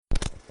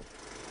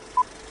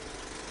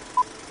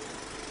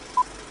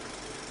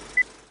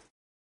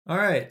All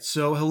right.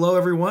 So, hello,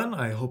 everyone.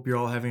 I hope you're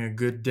all having a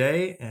good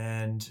day.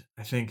 And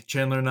I think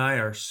Chandler and I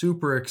are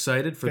super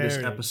excited for this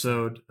Very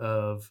episode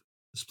of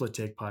the Split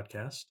Take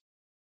podcast.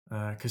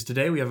 Because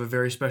today we have a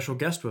very special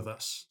guest with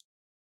us.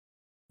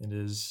 It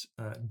is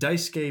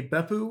Daisuke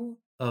Beppu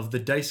of the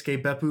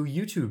Daisuke Beppu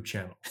YouTube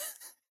channel.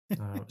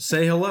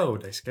 Say hello,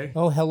 Daisuke.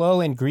 Oh,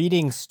 hello and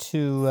greetings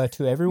to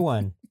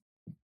everyone.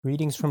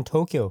 Greetings from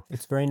Tokyo.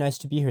 It's very nice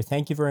to be here.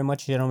 Thank you very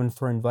much, gentlemen,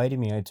 for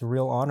inviting me. It's a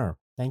real honor.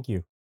 Thank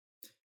you.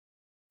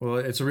 Well,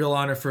 it's a real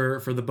honor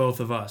for the both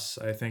of us.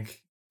 I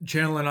think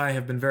Chandler and I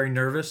have been very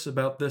nervous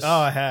about this. Oh,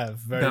 I have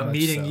very about much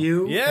meeting so.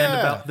 you Yeah. and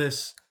about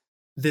this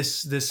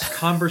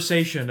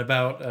conversation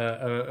about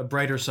a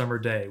brighter summer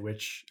day,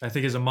 which I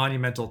think is a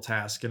monumental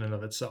task in and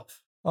of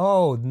itself.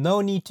 Oh, no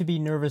need to be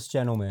nervous,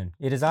 gentlemen.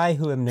 It is I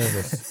who am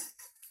nervous.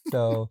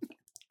 So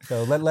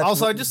let's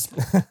Also, I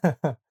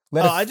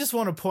let us. just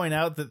want to point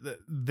out that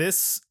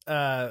this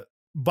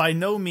by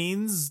no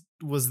means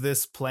was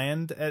this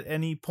planned at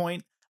any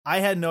point.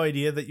 I had no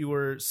idea that you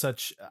were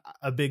such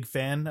a big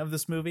fan of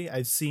this movie.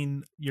 I've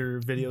seen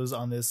your videos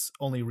on this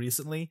only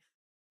recently.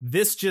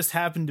 This just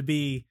happened to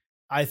be,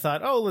 I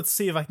thought, oh, let's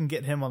see if I can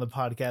get him on the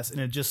podcast.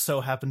 And it just so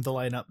happened to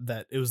line up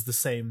that it was the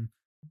same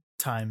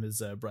time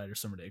as Brighter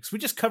Summer Day. Because we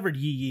just covered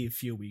Yi Yi a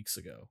few weeks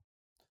ago.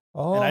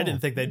 Oh, And I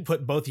didn't think they'd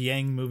put both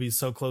Yang movies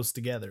so close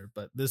together.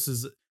 But this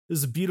is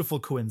a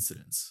beautiful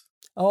coincidence.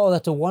 Oh,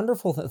 that's a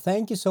wonderful.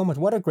 Thank you so much.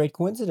 What a great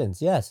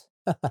coincidence. Yes,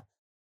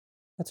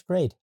 that's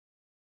great.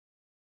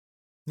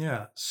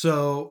 Yeah.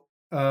 So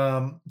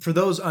for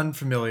those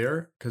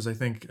unfamiliar, because I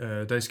think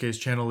Daisuke's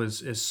channel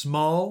is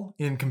small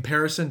in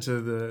comparison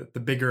to the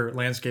bigger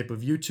landscape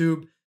of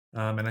YouTube,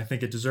 and I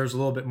think it deserves a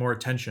little bit more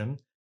attention.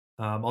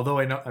 Although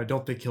I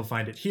don't think he'll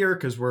find it here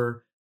because we're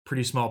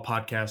pretty small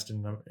podcast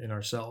in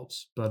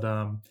ourselves. But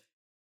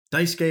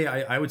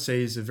Daisuke, I would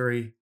say, is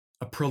a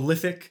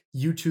prolific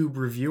YouTube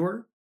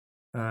reviewer.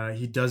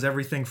 He does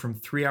everything from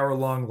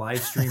 3-hour-long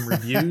live stream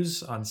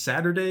reviews on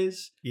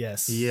Saturdays.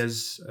 Yes. He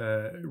has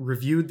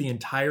reviewed the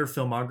entire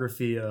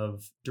filmography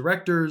of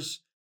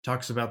directors,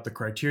 talks about the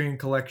Criterion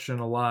Collection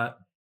a lot,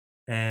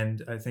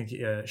 and I think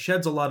he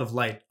sheds a lot of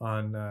light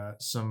on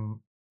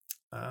some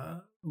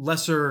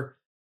lesser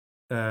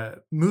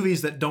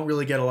movies that don't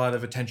really get a lot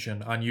of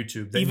attention on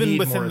YouTube. Even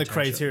within the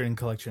Criterion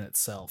Collection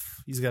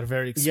itself. He's got a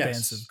very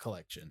expansive Yes.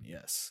 collection.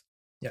 Yes.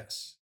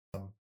 Yes.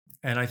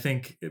 And I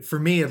think, for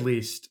me at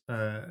least,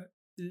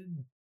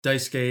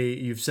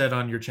 Daisuke, you've said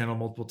on your channel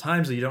multiple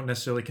times that you don't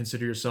necessarily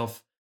consider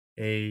yourself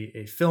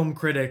a film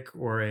critic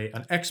or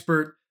an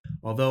expert.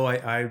 Although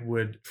I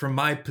would, from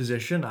my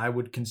position, I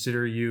would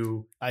consider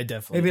you I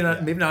definitely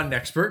maybe not an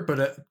expert,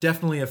 but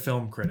definitely a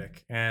film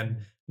critic, and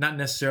not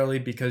necessarily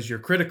because you're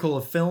critical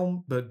of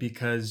film, but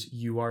because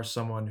you are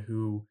someone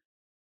who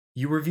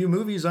you review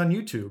movies on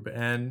YouTube,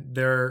 and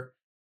there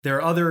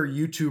are other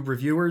YouTube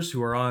reviewers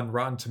who are on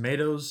Rotten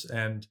Tomatoes,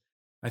 and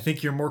I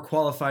think you're more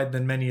qualified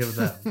than many of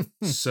them.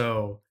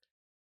 So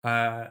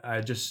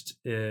I just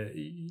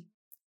you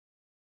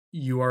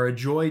are a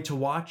joy to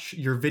watch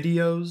your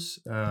videos.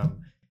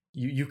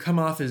 You come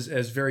off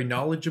as very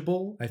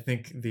knowledgeable. I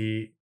think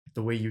the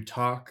way you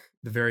talk,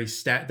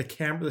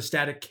 the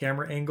static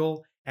camera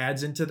angle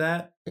adds into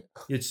that.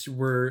 It's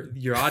where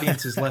your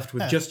audience is left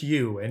with just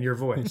you and your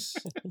voice.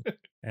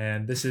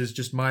 And this is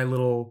just my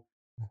little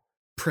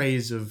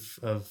praise of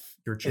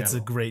your channel. It's a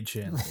great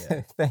channel.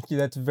 Yeah. Thank you.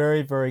 That's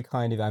very, very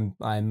kind of you.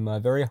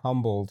 I'm very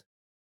humbled,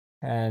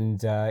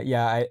 and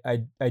I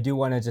do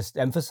want to just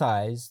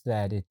emphasize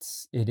that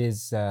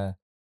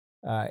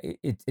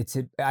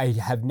I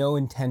have no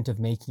intent of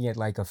making it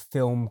like a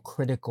film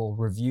critical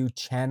review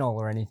channel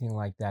or anything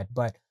like that.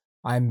 But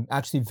I'm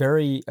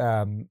actually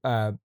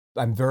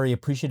I'm very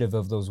appreciative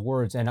of those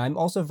words, and I'm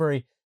also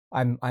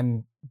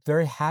I'm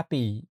very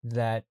happy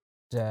that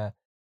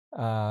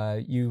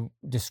you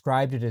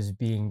described it as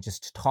being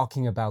just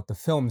talking about the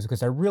films,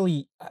 because I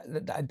really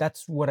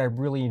that's what I'm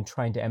really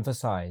trying to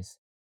emphasize.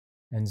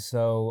 And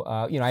so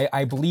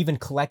I believe in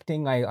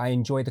collecting. I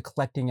enjoy the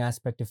collecting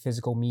aspect of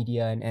physical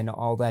media and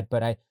all that,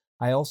 but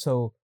I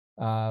also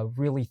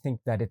really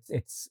think that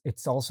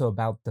it's also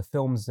about the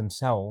films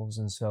themselves.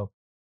 And so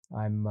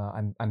I'm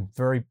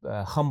very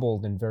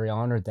humbled and very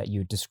honored that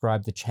you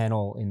described the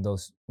channel in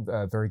those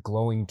very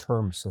glowing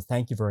terms. So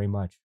thank you very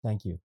much.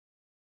 Thank you.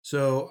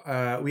 So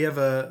we have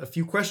a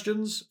few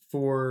questions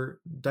for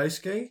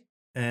Daisuke,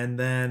 and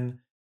then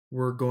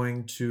we're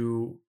going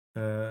to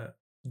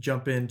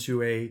jump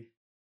into a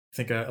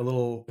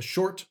little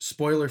short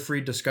spoiler-free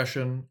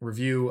discussion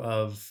review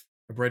of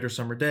A Brighter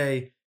Summer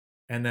Day,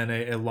 and then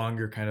a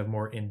longer, kind of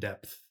more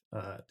in-depth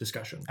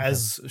discussion.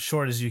 As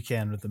short as you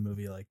can with a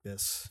movie like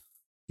this.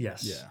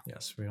 Yes. Yeah.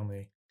 Yes. We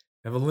only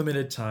have a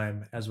limited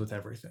time, as with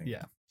everything.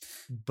 Yeah.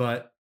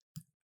 But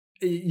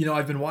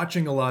I've been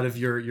watching a lot of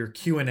your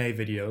Q&A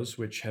videos,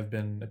 which have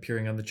been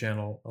appearing on the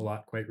channel a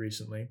lot quite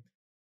recently.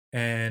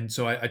 And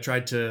so I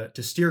tried to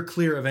steer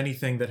clear of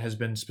anything that has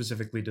been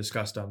specifically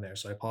discussed on there.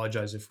 So I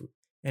apologize if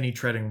any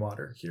treading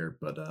water here.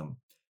 But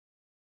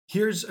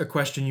Here's a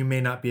question you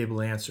may not be able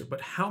to answer, but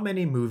how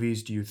many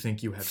movies do you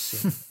think you have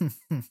seen?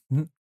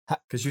 Mm,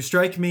 Because you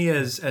strike me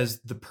as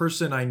the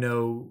person I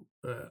know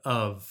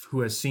of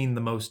who has seen the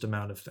most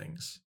amount of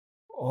things.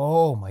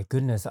 Oh my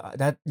goodness.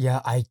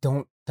 Yeah, I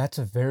don't that's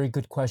a very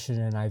good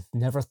question and I've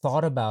never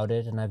thought about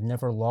it and I've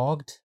never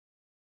logged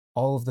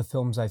all of the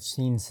films I've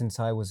seen since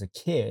I was a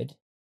kid.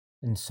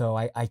 And so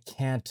I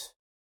can't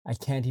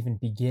even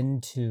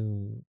begin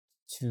to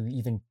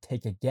even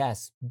take a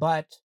guess.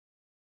 But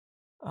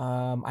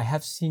I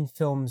have seen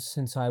films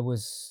since I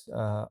was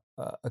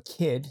a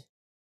kid,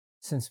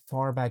 since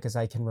far back as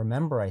I can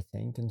remember, I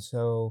think. And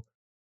so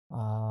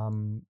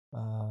um,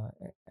 uh,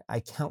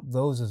 I count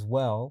those as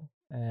well.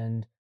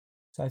 And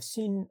so I've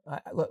seen,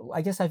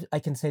 I guess I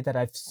can say that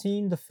I've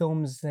seen the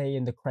films, say,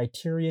 in the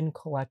Criterion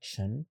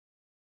Collection,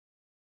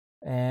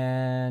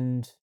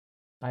 and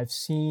I've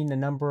seen a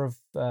number of,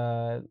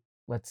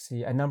 let's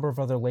see, a number of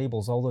other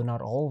labels, although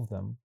not all of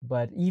them.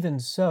 But even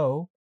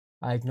so,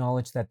 I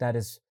acknowledge that that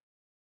is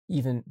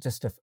even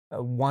just a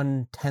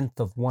 1/10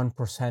 of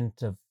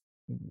 1% of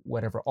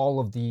whatever all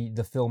of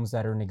the films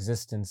that are in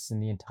existence in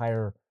the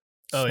entire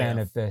Oh span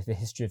yeah. of the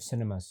history of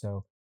cinema.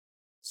 So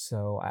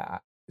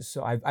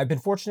I've been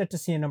fortunate to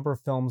see a number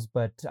of films,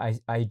 but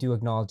I do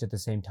acknowledge at the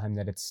same time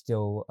that it's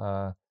still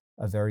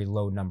a very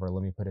low number.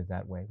 Let me put it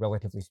that way,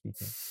 relatively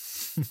speaking.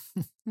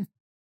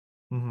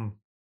 Hmm.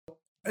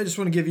 I just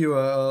want to give you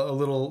a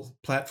little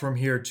platform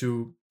here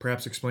to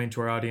perhaps explain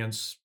to our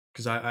audience,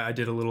 because I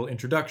did a little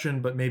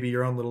introduction, but maybe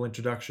your own little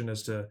introduction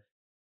as to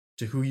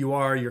who you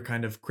are, your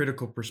kind of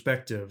critical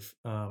perspective.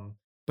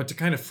 But to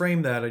kind of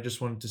frame that, I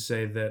just wanted to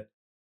say that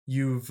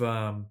you've,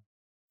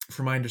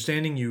 from my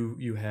understanding,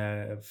 you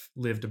have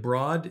lived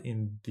abroad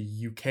in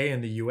the UK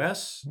and the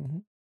US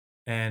Mhm.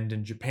 and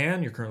in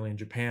Japan. You're currently in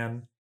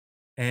Japan,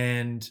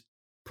 and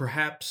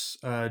perhaps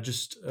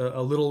just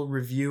a little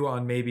review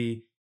on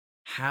maybe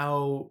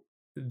how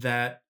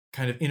that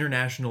kind of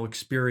international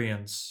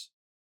experience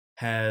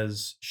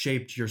has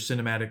shaped your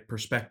cinematic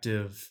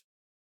perspective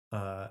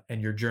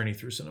and your journey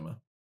through cinema.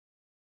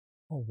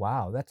 Oh,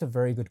 wow, that's a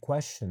very good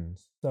question.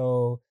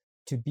 So,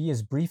 to be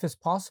as brief as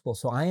possible,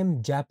 so I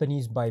am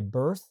Japanese by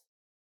birth,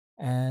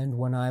 and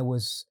I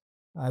was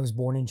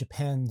born in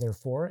Japan,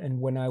 therefore, and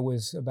when I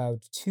was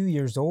about 2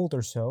 years old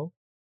or so,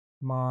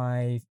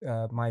 my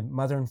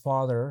mother and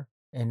father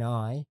and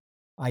I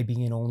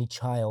being an only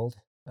child,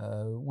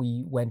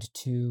 we went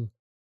to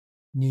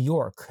New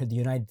York, the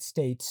United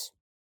States,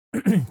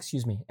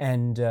 excuse me,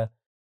 and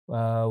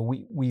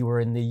we were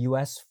in the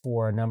U.S.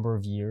 for a number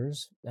of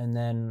years, and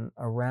then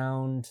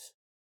around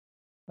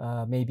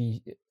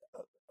maybe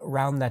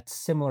around that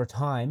similar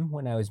time,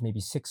 when I was maybe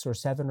 6 or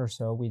 7 or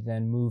so, we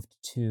then moved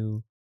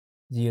to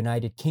the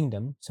United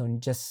Kingdom, so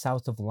just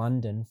south of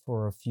London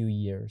for a few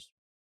years.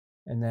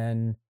 And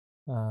then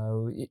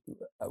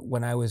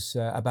when I was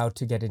about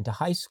to get into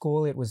high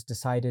school, it was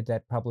decided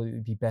that probably it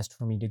would be best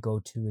for me to go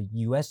to a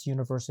U.S.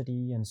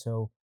 university, and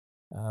so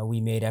we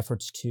made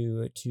efforts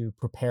to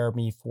prepare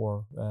me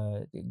for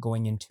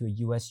going into a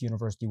U.S.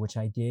 university, which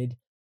I did.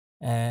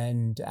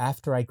 And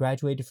after I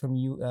graduated from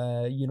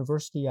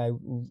university, I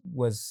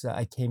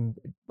came,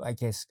 I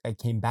guess I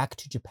came back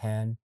to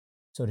Japan,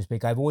 so to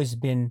speak. I've always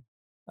been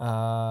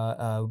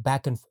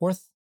back and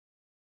forth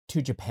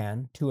to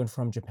Japan, to and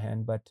from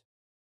Japan, but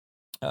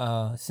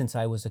since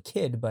I was a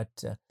kid.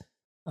 But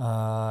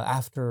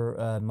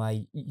after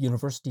my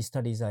university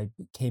studies, I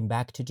came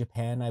back to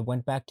Japan. I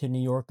went back to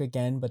New York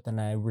again, but then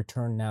I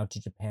returned now to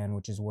Japan,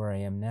 which is where I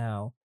am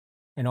now.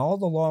 And all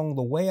along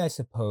the way, I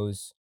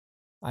suppose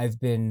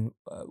I've been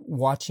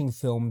watching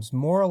films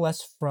more or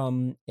less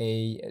from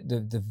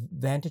the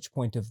vantage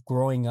point of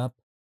growing up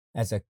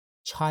as a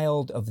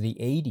child of the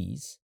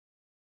 '80s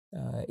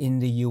in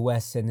the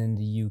US and in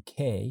the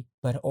UK,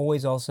 but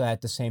always also at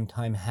the same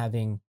time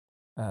having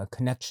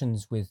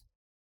connections with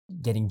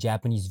getting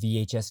Japanese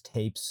VHS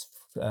tapes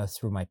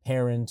through my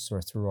parents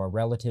or through our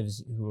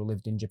relatives who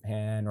lived in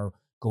Japan, or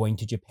going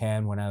to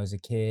Japan when I was a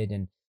kid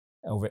and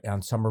over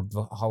on summer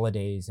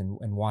holidays,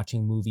 and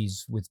watching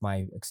movies with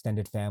my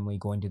extended family,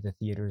 going to the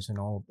theaters and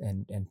all,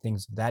 and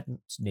things of that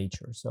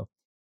nature. So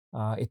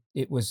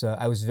it was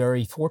I was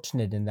very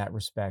fortunate in that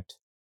respect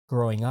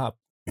growing up.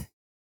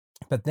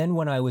 But then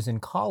when I was in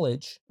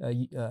college,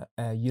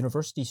 a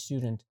university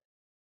student,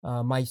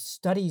 my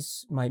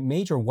studies, my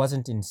major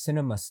wasn't in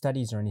cinema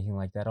studies or anything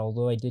like that,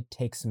 although I did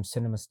take some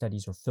cinema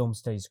studies or film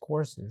studies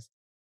courses.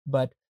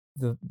 But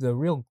the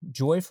real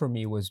joy for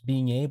me was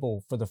being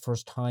able, for the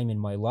first time in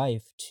my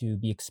life, to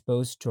be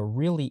exposed to a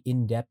really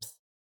in-depth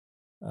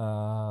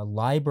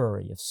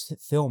library of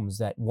films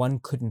that one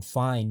couldn't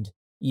find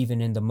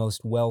even in the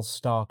most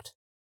well-stocked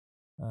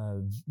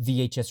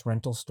VHS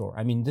rental store.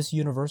 I mean, this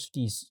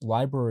university's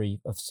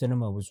library of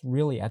cinema was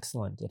really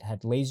excellent. It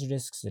had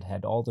laserdiscs, it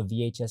had all the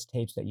VHS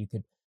tapes that you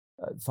could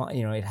find.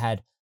 You know, it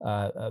had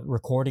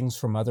recordings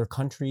from other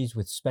countries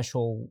with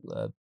special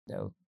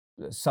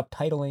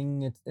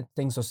subtitling and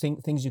things, so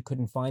things you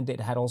couldn't find.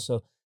 It had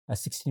also a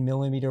 16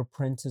 millimeter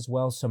prints as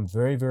well, some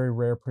very, very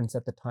rare prints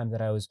at the time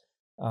that I was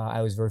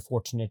I was very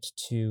fortunate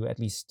to at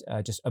least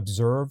just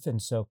observe.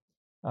 And so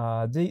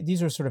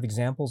these are sort of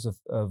examples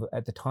of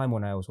at the time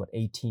when I was,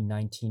 18,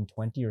 19,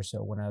 20 or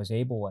so, when I was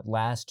able at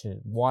last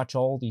to watch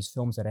all these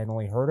films that I'd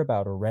only heard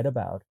about or read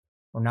about,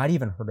 or not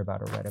even heard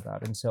about or read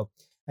about. And so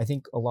I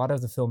think a lot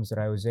of the films that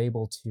I was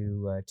able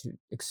to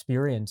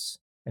experience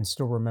and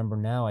still remember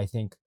now, I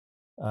think,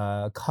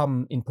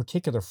 come in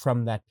particular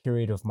from that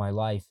period of my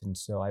life. And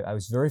so I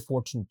was very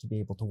fortunate to be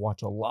able to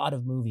watch a lot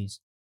of movies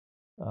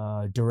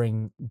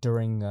during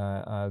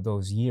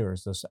those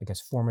years, those, I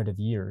guess, formative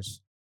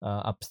years,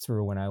 up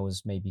through when I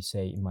was maybe,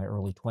 say, in my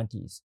early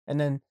 20s. And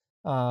then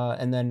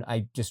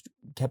I just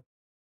kept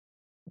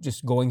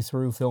just going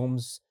through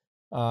films.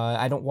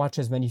 I don't watch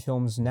as many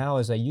films now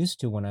as I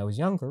used to when I was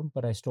younger,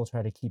 but I still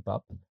try to keep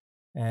up.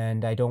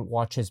 And I don't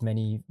watch as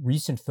many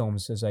recent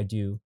films as I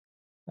do,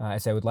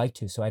 as I would like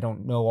to. So I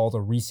don't know all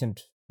the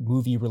recent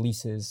movie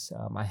releases.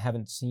 I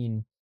haven't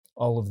seen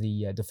all of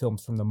the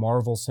films from the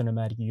Marvel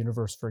Cinematic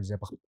Universe, for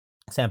example.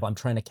 I'm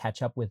trying to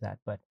catch up with that,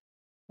 but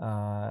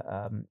uh,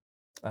 um,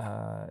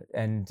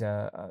 and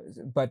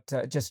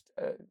but just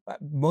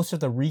most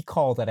of the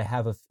recall that I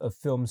have of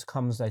films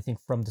comes, I think,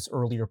 from this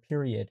earlier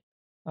period,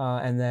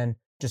 and then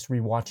just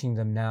rewatching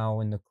them now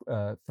in the,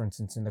 for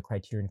instance, in the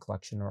Criterion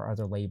Collection or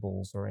other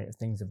labels or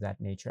things of that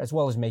nature, as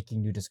well as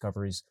making new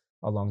discoveries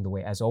along the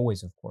way. As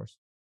always, of course,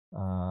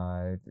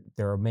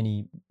 there are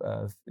many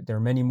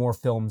more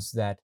films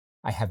that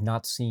I have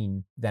not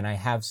seen than I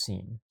have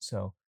seen.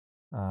 So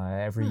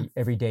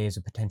every day is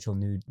a potential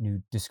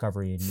new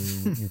discovery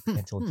and new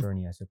potential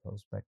journey, I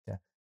suppose. But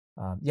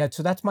yeah,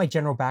 so that's my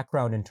general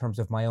background in terms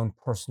of my own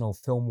personal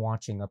film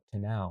watching up to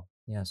now.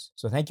 Yes.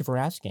 So thank you for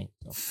asking.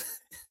 So.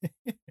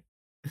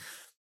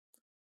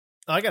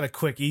 I got a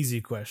quick,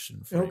 easy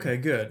question for you. Okay,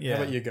 good. Yeah.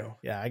 How about you go?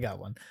 Yeah, I got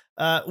one.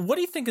 What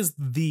do you think is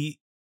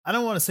I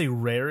don't want to say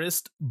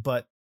rarest,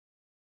 but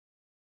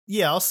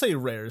yeah, I'll say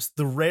rarest,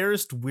 the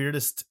rarest,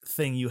 weirdest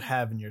thing you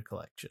have in your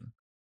collection?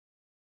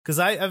 Because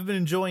I've been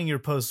enjoying your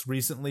posts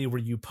recently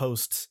where you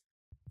post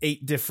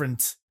 8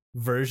 different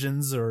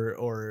versions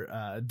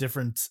or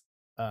different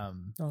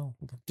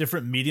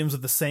different mediums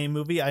of the same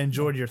movie. I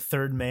enjoyed your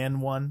Third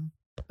Man one,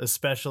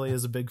 especially,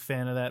 as a big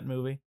fan of that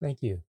movie.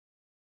 Thank you.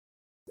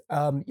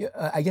 Yeah,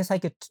 I guess I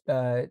could.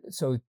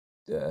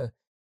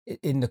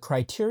 In the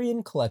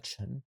Criterion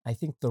Collection, I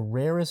think the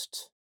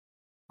rarest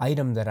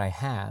item that I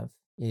have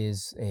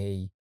is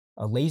a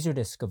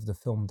laserdisc of the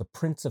film The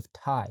Prince of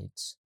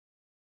Tides.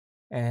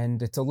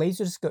 And it's a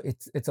laserdisc.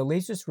 It's a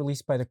laserdisc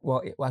released by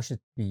I should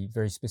be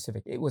very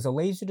specific. It was a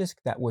laserdisc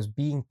that was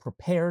being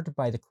prepared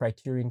by the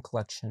Criterion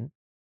Collection,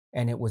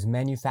 and it was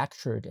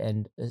manufactured.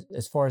 And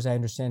as far as I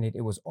understand it,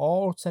 it was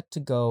all set to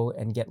go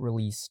and get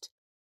released.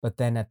 But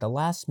then at the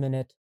last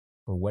minute,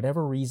 for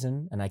whatever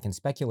reason, and I can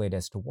speculate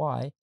as to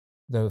why,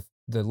 the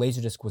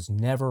laserdisc was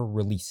never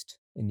released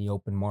in the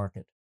open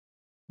market.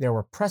 There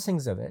were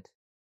pressings of it,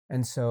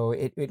 and so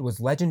it was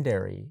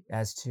legendary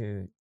as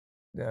to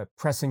the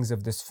pressings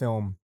of this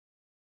film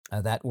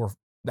that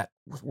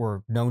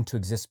were known to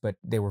exist, but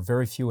they were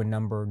very few in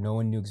number. No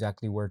one knew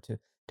exactly where to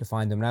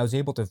find them. And I was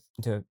able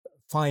to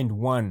find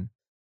one,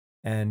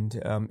 and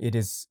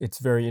it's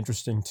very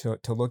interesting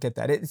to look at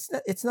that.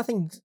 It's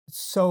nothing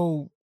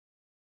so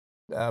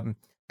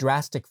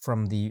drastic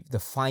from the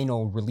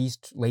final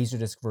released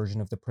laserdisc version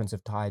of The Prince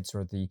of Tides,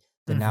 or the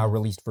now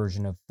released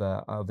version of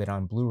it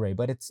on Blu-ray,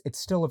 but it's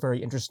still a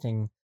very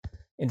interesting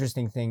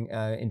thing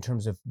in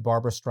terms of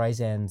Barbara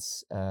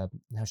Streisand's, how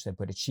should I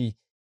put it?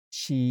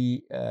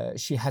 She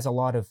has a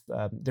lot of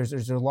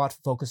there's a lot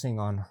focusing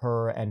on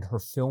her and her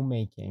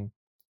filmmaking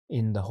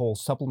in the whole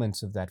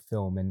supplements of that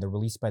film and the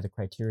release by the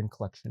Criterion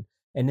Collection.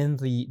 And in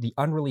the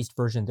unreleased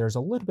version, there's a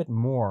little bit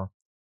more.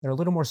 There are a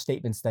little more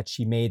statements that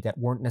she made that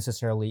weren't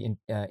necessarily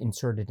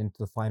inserted into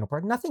the final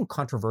part. Nothing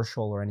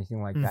controversial or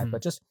anything like that,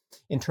 but just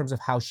in terms of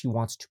how she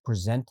wants to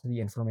present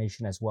the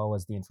information as well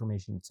as the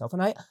information itself.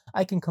 And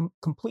I can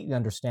completely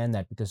understand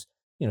that, because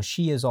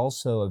she is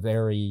also a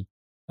very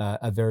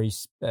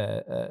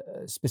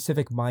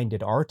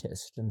specific-minded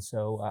artist, and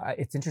so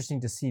it's interesting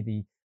to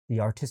see the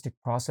artistic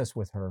process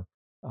with her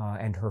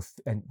and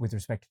with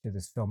respect to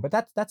this film. But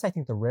that's I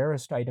think the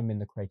rarest item in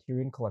the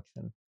Criterion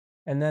Collection.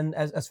 And then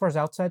as far as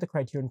outside the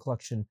Criterion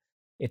Collection,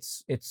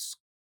 it's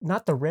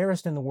not the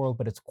rarest in the world,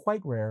 but it's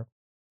quite rare.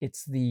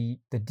 It's the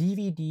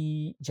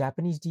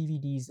Japanese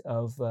DVDs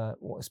of,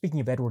 speaking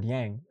of Edward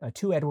Yang,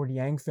 2 Edward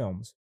Yang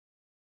films.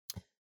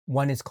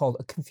 One is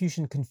called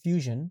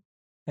Confusion,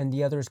 and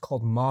the other is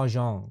called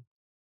Mahjong.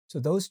 So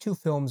those 2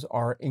 films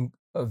are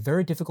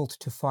very difficult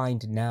to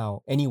find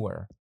now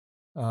anywhere.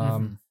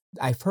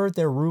 I've heard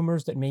there are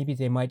rumors that maybe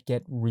they might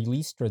get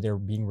released or they're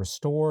being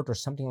restored or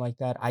something like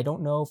that. I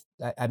don't know.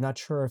 I'm not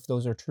sure if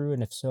those are true,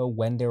 and if so,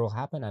 when they will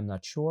happen, I'm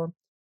not sure.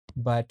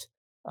 But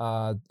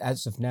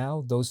as of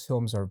now, those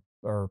films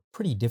are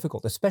pretty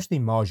difficult, especially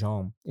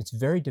Mahjong. It's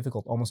very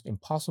difficult, almost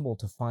impossible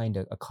to find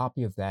a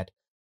copy of that.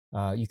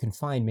 You can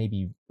find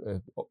maybe,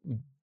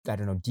 I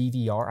don't know,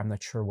 DVR. I'm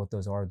not sure what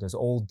those are. Those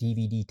old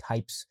DVD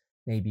types,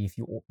 maybe if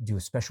you do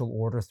a special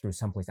order through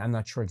someplace. I'm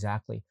not sure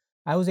exactly.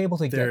 I was able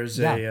to get,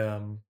 yeah,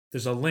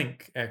 there's a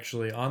link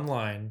actually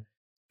online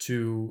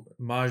to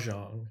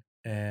Mahjong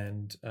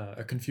and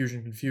a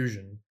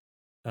Confusion,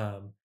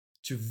 um,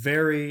 to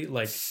very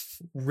like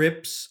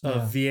rips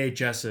of yeah,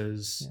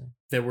 VHSs yeah,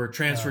 that were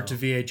transferred to Oh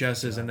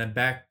VHSs and god. then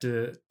back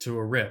to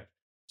a rip.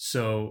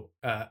 So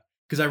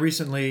because I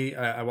recently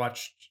I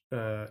watched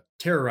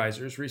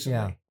Terrorizers yeah.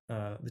 recently,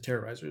 the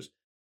Terrorizers.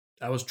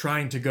 I was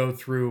trying to go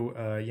through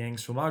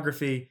Yang's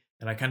filmography,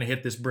 and I kind of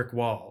hit this brick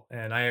wall.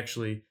 And I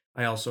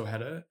also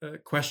had a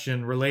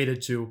question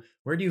related to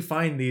where do you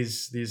find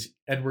these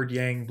Edward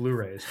Yang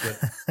Blu-rays,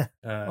 but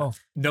Oh,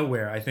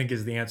 nowhere, I think,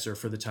 is the answer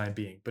for the time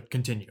being. But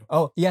continue.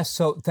 oh, yes.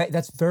 So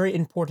that's very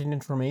important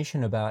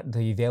information about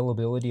the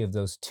availability of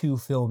those two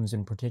films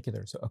in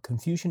particular. So, A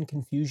Confusion,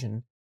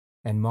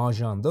 and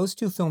Mahjong. Those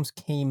two films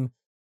came.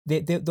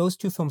 Those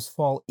two films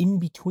fall in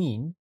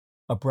between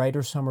A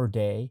Brighter Summer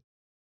Day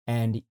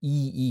and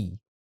EE,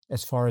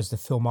 as far as the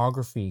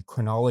filmography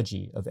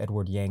chronology of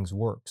Edward Yang's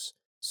works.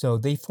 So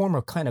they form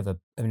a kind of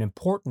an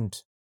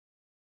important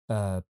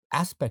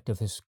aspect of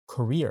his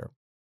career,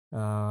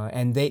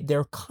 and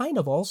they're kind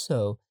of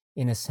also,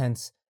 in a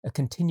sense, a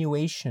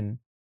continuation.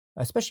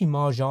 Especially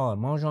Mahjong.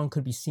 Mahjong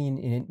could be seen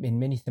in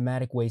many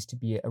thematic ways to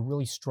be a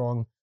really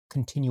strong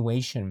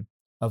continuation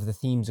of the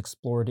themes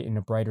explored in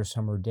A Brighter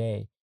Summer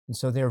Day. And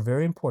so they're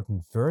very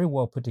important, very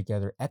well put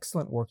together,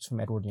 excellent works from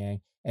Edward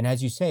Yang, and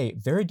as you say,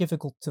 very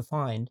difficult to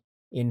find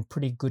in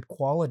pretty good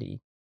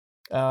quality.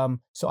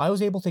 So I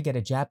was able to get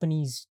a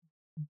Japanese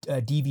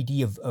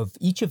DVD of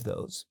each of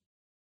those.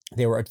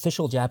 They were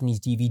official Japanese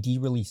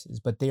DVD releases,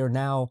 but they are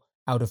now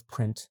out of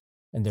print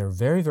and they're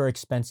very, very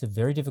expensive,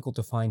 very difficult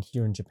to find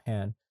here in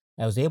Japan.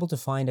 I was able to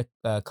find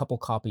a couple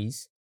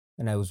copies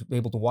and I was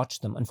able to watch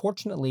them.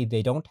 Unfortunately,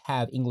 they don't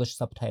have English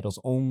subtitles,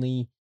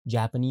 only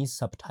Japanese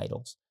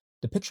subtitles.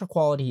 The picture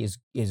quality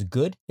is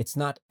good. It's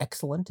not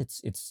excellent.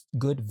 It's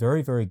good,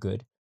 very, very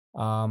good.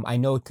 I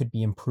know it could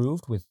be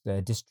improved with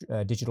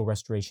digital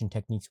restoration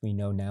techniques we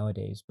know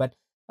nowadays, but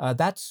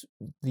that's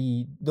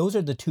those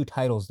are the two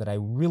titles that I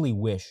really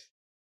wish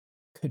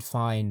could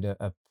find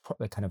a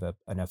kind of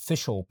an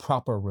official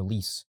proper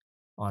release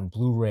on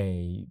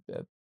Blu-ray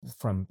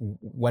from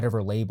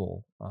whatever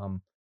label.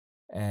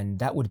 And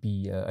that would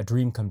be a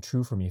dream come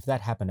true for me. If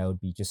that happened, I would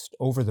be just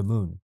over the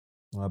moon.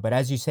 But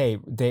as you say,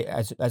 they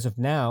as of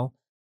now,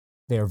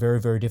 they are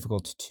very, very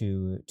difficult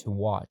to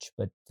watch.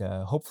 But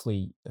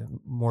hopefully,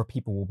 more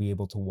people will be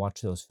able to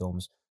watch those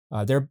films.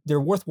 They're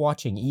worth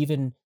watching,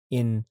 even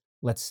in,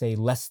 let's say,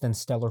 less than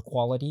stellar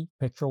quality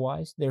picture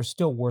wise. They're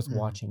still worth Mhm.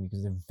 watching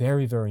because they're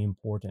very, very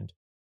important.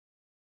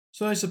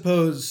 So I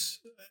suppose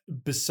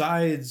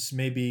besides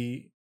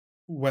maybe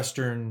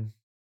Western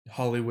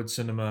Hollywood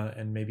cinema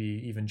and maybe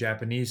even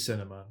Japanese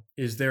cinema,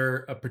 is there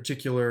a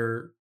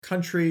particular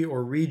country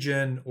or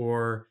region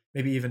or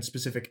maybe even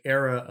specific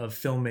era of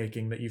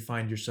filmmaking that you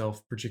find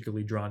yourself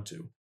particularly drawn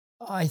to?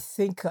 I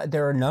think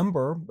there are a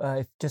number.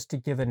 Just to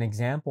give an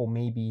example,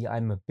 maybe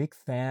I'm a big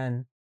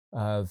fan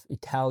of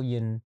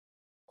Italian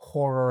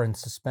horror and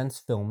suspense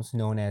films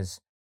known as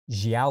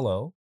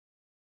giallo,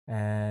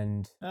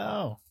 and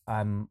Oh.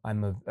 I'm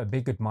a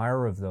big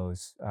admirer of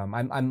those.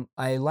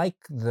 I like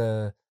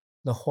the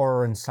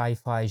horror and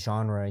sci-fi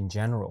genre in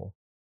general,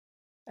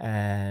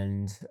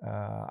 and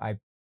I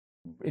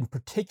in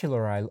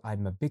particular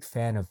I'm a big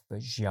fan of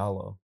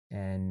giallo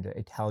and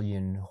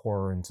Italian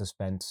horror and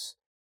suspense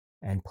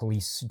and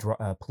police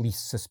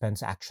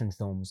suspense action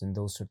films and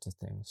those sorts of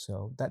things.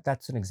 So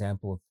that's an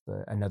example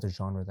of another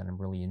genre that I'm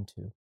really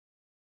into.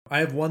 I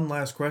have one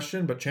last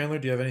question, but Chandler,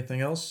 do you have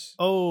anything else?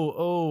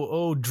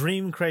 Oh,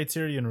 Dream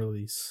Criterion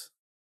release.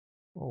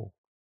 Oh,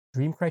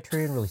 Dream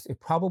Criterion release. It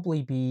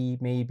probably be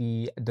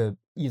maybe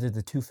either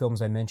the two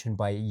films I mentioned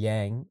by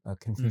Yang,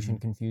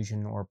 Mhm.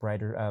 Confusion, or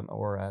Brighter,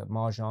 or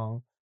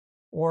Mahjong,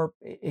 or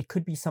it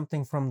could be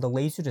something from the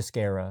Laserdisc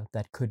era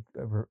that could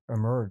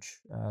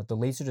emerge. The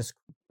Laserdisc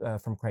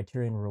from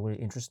Criterion were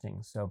really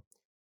interesting. So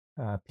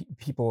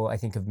people I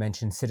think have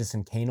mentioned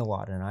Citizen Kane a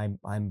lot, and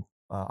I'm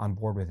on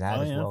board with that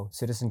Oh as yeah. well.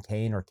 Citizen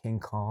Kane or King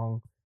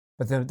Kong,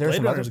 but there are Blade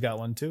some other Runner's got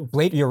one too.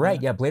 Blade. You're right.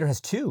 Yeah. Yeah, Blader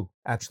has two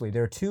actually.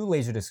 There are two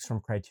Laserdiscs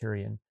from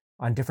Criterion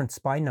on different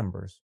spine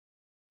numbers.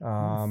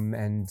 Hmm.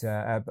 And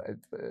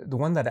the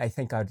one that I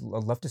think I'd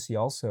love to see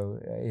also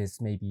is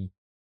maybe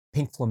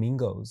Pink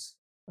Flamingos,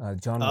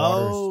 John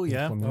Waters' Oh Pink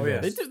yeah. Oh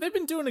Flamingos. yes. They've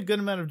been doing a good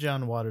amount of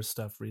John Waters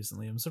stuff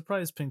recently. I'm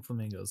surprised Pink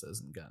Flamingos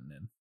hasn't gotten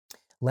in.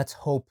 Let's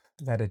hope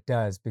that it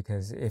does,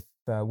 because if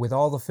with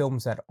all the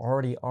films that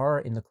already are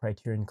in the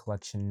Criterion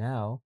Collection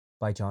now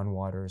by John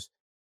Waters,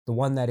 the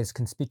one that is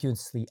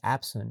conspicuously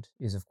absent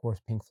is, of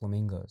course, Pink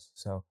Flamingos.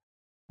 So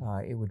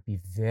it would be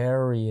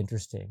very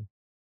interesting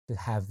to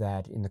have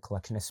that in the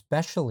collection,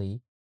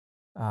 especially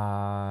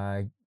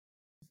uh,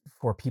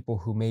 for people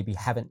who maybe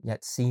haven't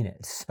yet seen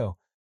it. So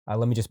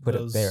let me just put it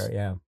Those there.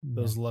 Yeah. Yeah.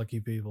 those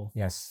lucky people.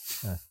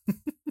 Yes.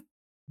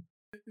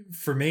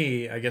 For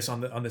me, I guess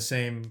on the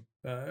same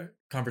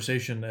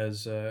conversation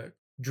as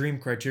Dream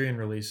Criterion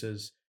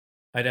releases,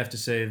 I'd have to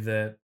say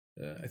that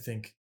I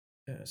think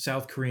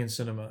South Korean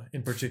cinema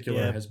in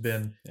particular Yeah. has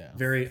been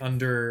very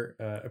under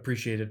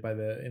appreciated by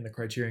in the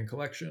Criterion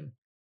Collection.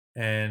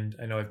 And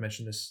I know I've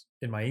mentioned this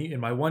in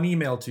my one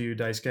email to you,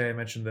 Daisuke. I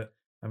mentioned that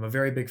I'm a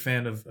very big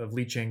fan of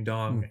Lee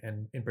Chang-dong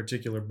and in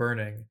particular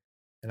Burning,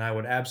 and I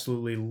would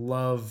absolutely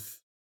love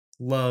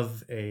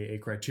a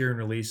Criterion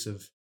release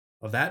of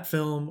that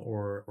film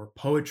or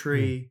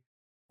Poetry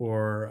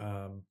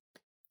or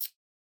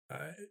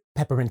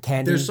Peppermint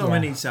Candy. There's so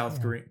many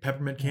South Korean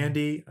Peppermint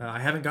Candy. I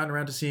haven't gotten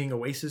around to seeing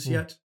Oasis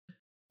yet,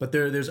 but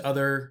there's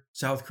other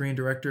South Korean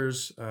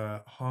directors.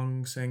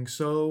 Hong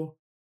Sang-soo.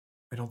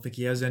 I don't think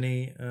he has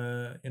any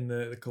in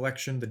the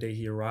collection. The Day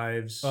He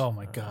Arrives. Oh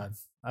my god,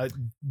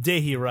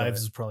 Day He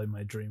Arrives is probably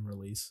my dream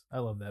release. I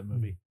love that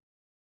movie.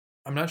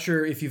 I'm not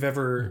sure if you've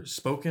ever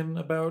spoken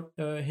about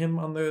him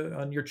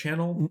on your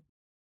channel.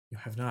 You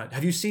have not.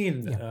 Have you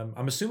seen?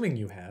 I'm assuming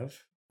you have.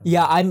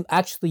 Yeah, I'm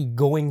actually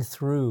going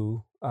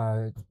through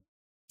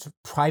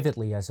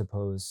privately, I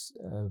suppose,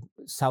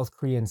 South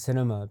Korean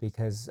cinema,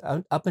 because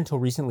up until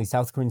recently,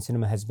 South Korean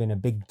cinema has been a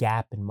big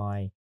gap in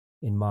my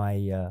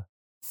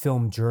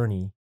film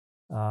journey.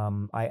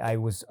 I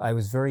was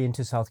very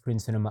into South Korean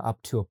cinema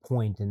up to a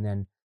point, and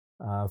then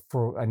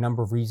for a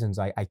number of reasons,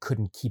 I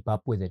couldn't keep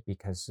up with it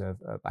because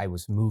I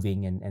was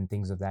moving and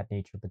things of that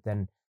nature. But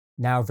then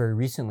now, very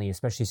recently,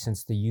 especially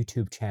since the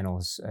YouTube channel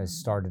has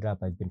started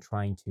up, I've been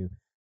trying to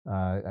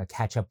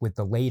catch up with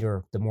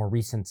the more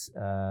recent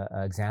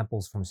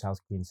examples from South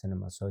Korean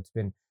cinema. So it's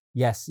been,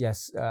 yes.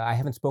 I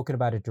haven't spoken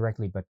about it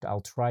directly, but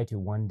I'll try to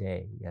one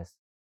day, yes.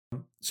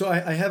 So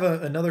I have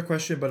another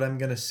question, but I'm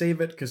going to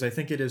save it because I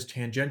think it is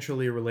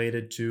tangentially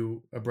related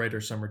to A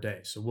Brighter Summer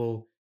Day. So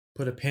we'll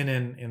put a pin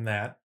in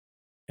that.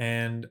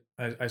 And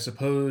I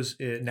suppose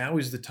now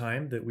is the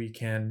time that we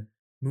can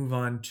move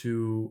on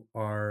to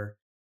our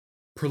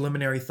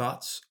preliminary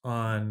thoughts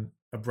on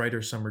A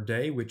Brighter Summer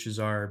Day, which is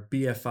our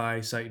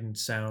BFI Sight and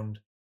Sound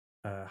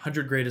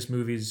 100 Greatest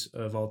Movies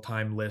of All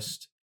Time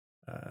list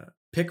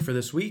pick for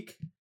this week.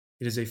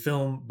 It is a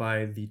film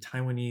by the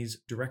Taiwanese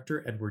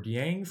director Edward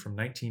Yang from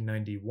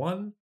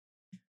 1991.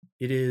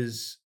 It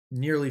is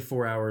nearly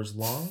 4 hours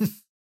long.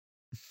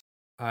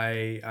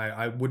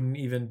 I wouldn't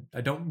even,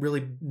 I don't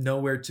really know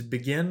where to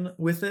begin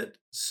with it.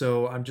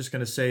 So I'm just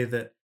going to say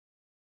that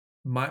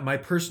my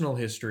personal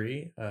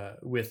history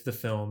with the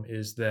film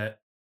is that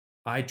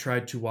I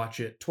tried to watch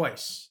it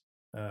twice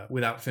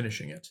without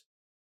finishing it.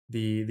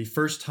 The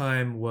first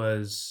time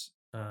was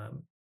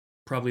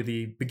probably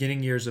the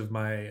beginning years of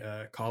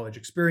my college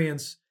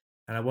experience,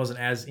 and I wasn't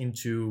as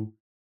into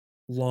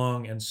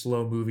long and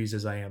slow movies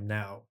as I am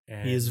now.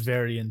 And he is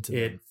very into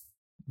them.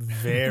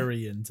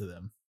 Very into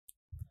them.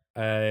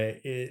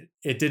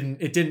 It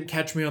didn't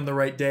catch me on the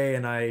right day,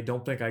 and I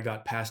don't think I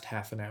got past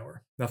half an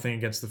hour. Nothing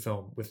against the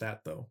film with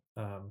that though.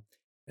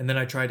 And then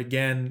I tried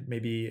again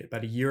maybe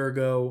about a year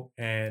ago,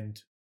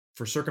 and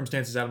for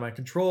circumstances out of my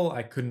control,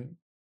 I couldn't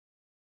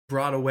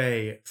brought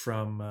away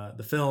from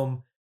the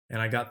film,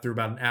 and I got through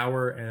about an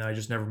hour, and I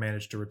just never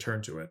managed to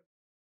return to it.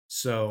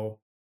 So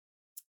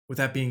with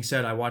that being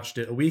said, I watched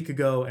it a week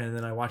ago, and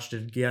then I watched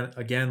it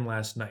again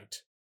last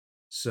night.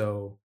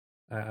 So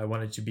I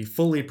wanted to be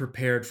fully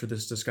prepared for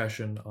this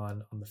discussion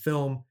on the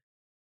film.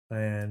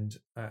 And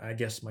I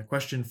guess my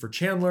question for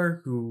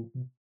Chandler, who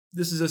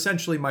this is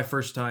essentially my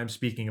first time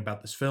speaking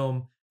about this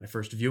film, my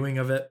first viewing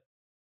of it.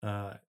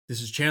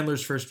 This is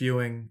Chandler's first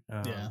viewing.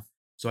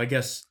 So I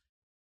guess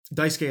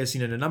Daisuke has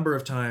seen it a number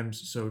of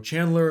times. So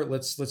Chandler,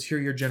 let's hear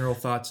your general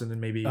thoughts, and then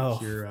maybe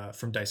hear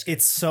from Daisuke.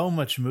 It's so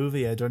much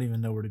movie, I don't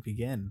even know where to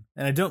begin.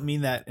 And I don't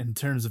mean that in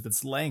terms of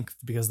its length,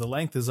 because the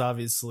length is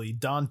obviously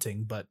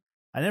daunting, but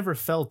I never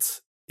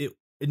felt it.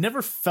 It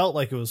never felt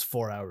like it was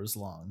 4 hours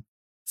long.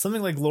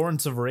 Something like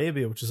Lawrence of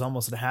Arabia, which is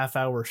almost a half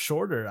hour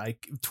shorter.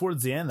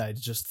 Towards the end, I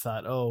just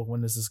thought, oh,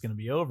 when is this going to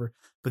be over?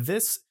 But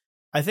this,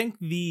 I think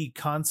the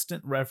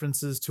constant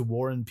references to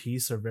War and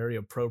Peace are very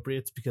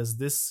appropriate, because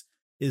this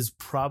is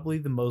probably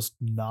the most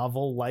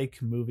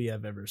novel-like movie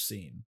I've ever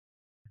seen.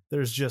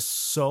 There's just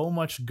so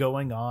much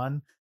going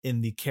on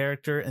in the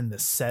character and the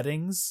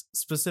settings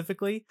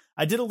specifically.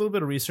 I did a little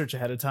bit of research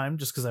ahead of time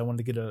just because I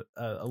wanted to get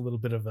a little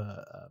bit of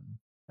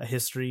a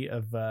history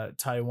of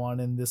Taiwan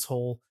in this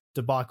whole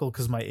debacle,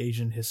 because my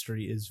Asian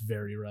history is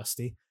very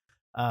rusty.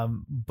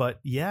 But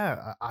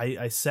yeah,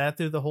 I sat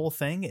through the whole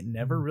thing. It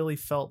never really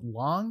felt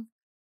long,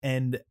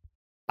 and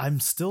I'm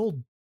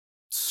still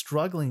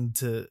struggling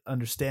to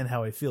understand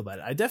how I feel about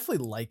it. I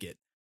definitely like it.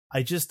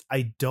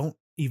 I don't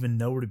even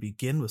know where to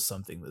begin with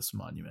something this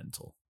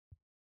monumental.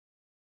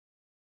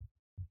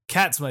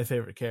 Kat's my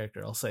favorite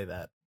character, I'll say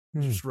that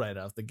just right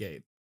out the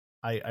gate.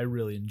 I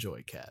really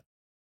enjoy Kat.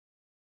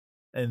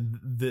 And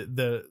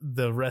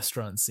the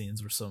restaurant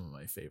scenes were some of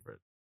my favorite.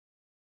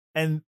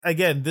 And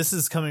again, this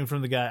is coming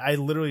from the guy. I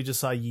literally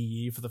just saw Yi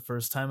Yi for the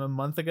first time a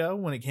month ago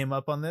when it came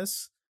up on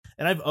this.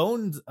 And I've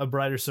owned A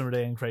Brighter Summer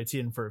Day and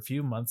Criterion for a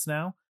few months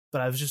now, but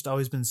I've just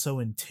always been so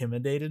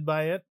intimidated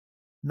by it.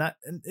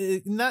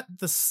 It's not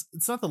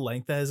the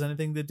length that has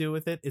anything to do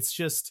with it. It's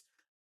just,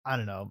 I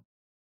don't know.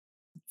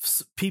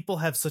 People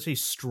have such a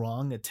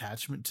strong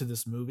attachment to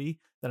this movie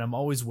that I'm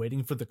always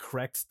waiting for the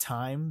correct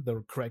time,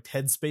 the correct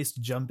headspace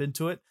to jump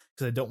into it,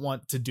 because I don't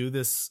want to do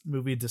this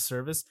movie a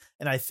disservice.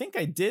 And I think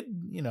I did,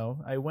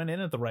 I went in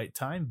at the right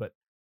time, but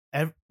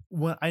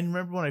when I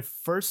remember when I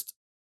first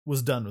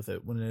was done with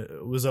it, when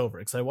it was over,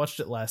 because I watched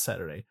it last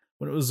Saturday.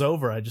 When it was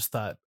over, I just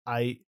thought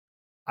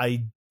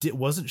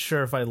wasn't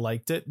sure if I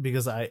liked it,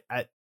 because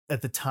at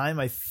the time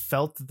I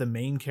felt that the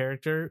main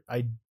character,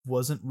 I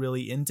wasn't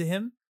really into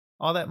him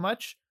all that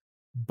much.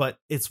 But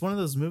it's one of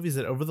those movies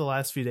that over the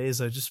last few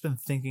days I've just been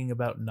thinking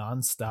about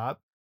nonstop,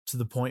 to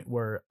the point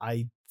where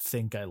I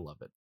think I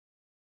love it.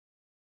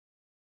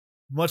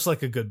 Much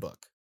like a good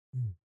book.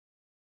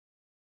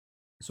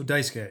 So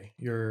Daisuke,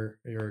 your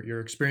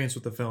experience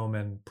with the film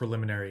and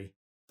preliminary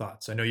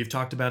thoughts. I know you've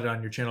talked about it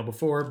on your channel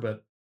before,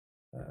 but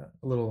a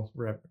little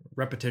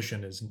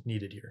repetition is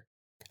needed here.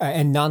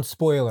 And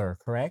non-spoiler,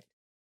 correct?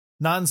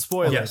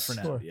 Non-spoiler Yes. for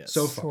now. Sure. Yes.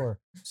 So far. Sure.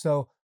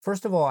 So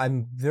first of all,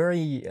 I'm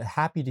very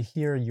happy to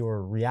hear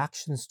your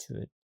reactions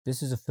to it.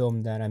 This is a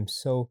film that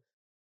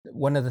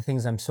one of the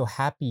things I'm so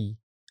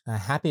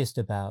happiest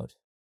about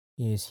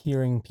is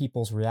hearing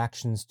people's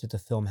reactions to the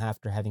film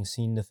after having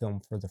seen the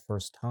film for the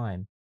first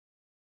time.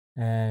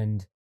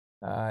 And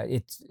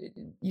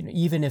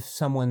even if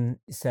someone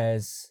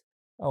says,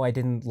 "Oh, I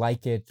didn't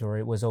like it," or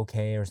 "It was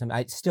okay," or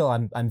something,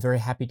 I'm very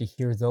happy to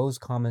hear those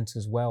comments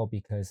as well,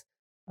 because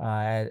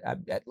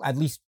at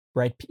least,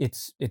 right,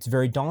 it's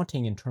very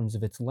daunting in terms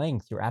of its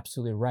length. You're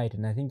absolutely right,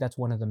 and I think that's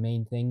one of the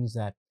main things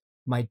that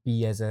might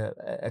be as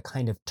a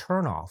kind of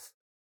turnoff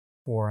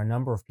for a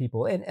number of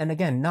people, and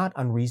again, not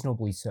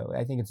unreasonably so.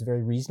 I think it's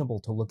very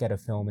reasonable to look at a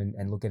film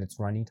and look at its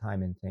running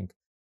time and think,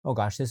 "Oh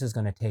gosh, this is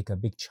going to take a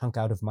big chunk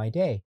out of my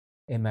day.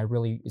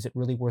 Is it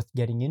really worth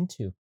getting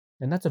into?"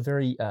 And that's a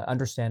very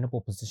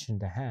understandable position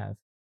to have.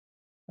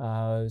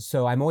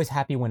 So I'm always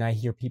happy when I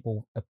hear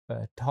people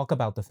talk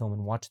about the film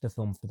and watch the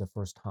film for the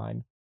first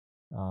time.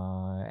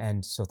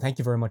 And so thank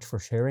you very much for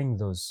sharing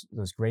those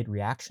great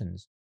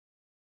reactions.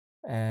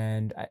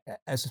 And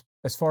as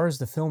far as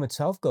the film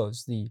itself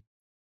goes,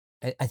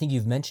 I think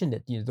you've mentioned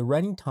it. The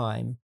running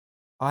time,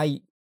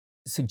 I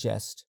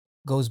suggest,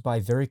 goes by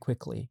very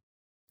quickly.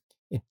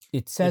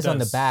 It says on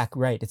the does. back,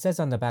 right? It says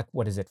on the back,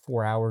 what is it,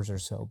 4 hours or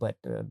so? But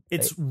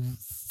It's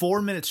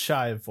 4 minutes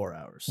shy of 4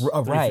 hours.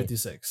 Right.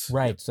 3:56.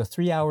 Right. Yep. So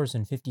 3 hours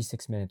and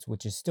 56 minutes,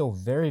 which is still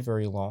very,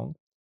 very long.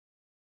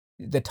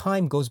 The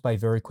time goes by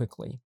very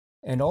quickly.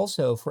 And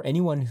also, for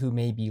anyone who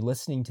may be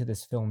listening to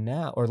this film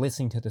now, or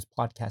listening to this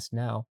podcast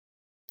now,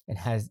 and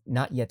has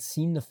not yet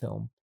seen the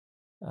film,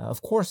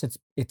 of course,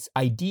 it's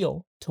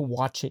ideal to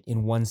watch it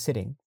in one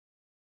sitting.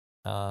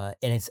 And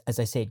it's, as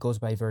I say, it goes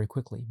by very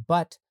quickly.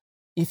 But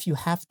if you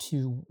have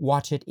to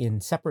watch it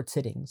in separate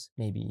sittings,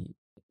 maybe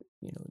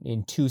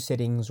in 2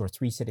 sittings or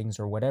 3 sittings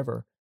or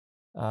whatever,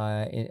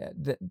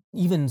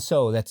 even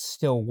so, that's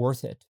still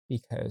worth it,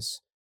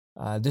 because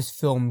this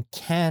film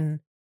can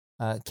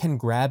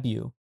grab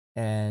you,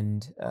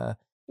 and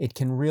it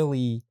can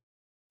really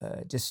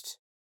just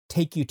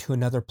take you to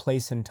another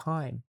place in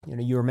time.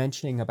 You were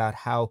mentioning about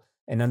how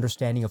an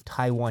understanding of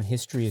Taiwan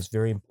history is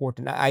very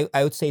important. I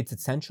would say it's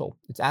essential.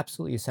 It's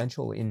absolutely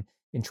essential in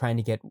trying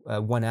to get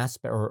one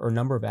aspect or a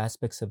number of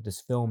aspects of this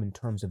film in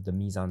terms of the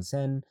mise en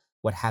scène,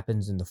 what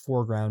happens in the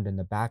foreground and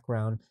the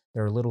background.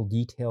 There are little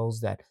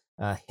details that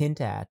hint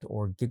at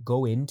or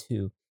go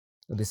into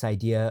this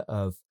idea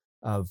of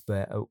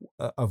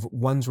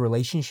one's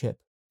relationship,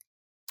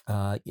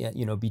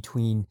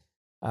 between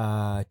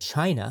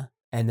China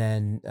and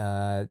then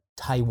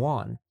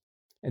Taiwan.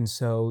 And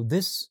so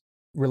this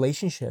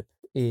relationship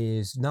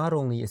is not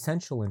only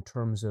essential in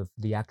terms of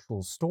the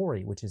actual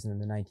story, which is in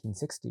the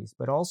 1960s,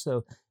 but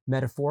also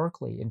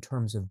metaphorically in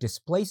terms of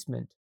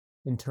displacement,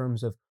 in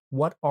terms of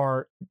what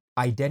our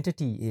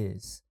identity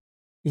is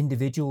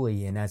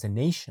individually and as a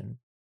nation,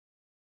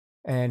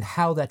 and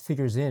how that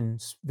figures in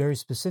very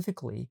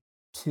specifically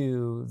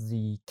to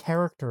the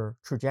character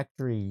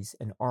trajectories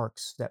and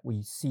arcs that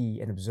we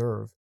see and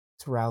observe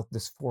throughout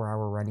this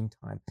 4-hour running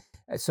time.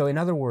 So in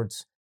other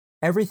words,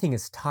 everything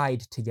is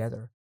tied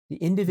together. The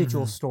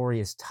individual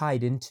story is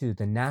tied into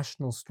the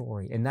national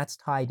story, and that's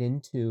tied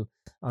into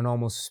an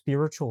almost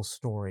spiritual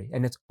story,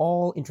 and it's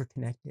all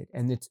interconnected,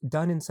 and it's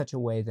done in such a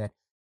way that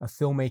a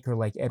filmmaker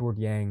like Edward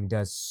Yang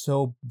does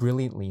so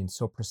brilliantly and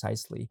so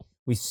precisely.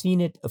 We've seen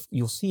it,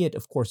 you'll see it,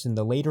 of course, in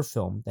the later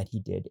film that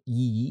he did,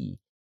 Yi Yi,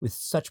 with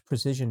such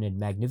precision and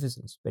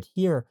magnificence. But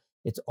here,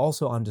 it's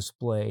also on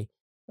display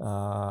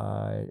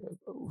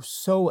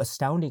so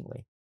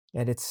astoundingly,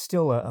 and it's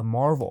still a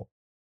marvel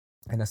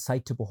and a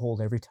sight to behold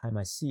every time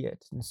I see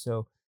it. And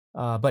so,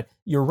 but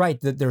you're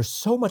right that there's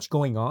so much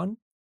going on,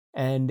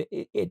 and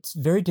it's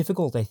very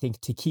difficult, I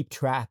think, to keep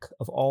track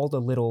of all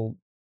the little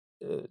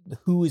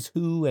who is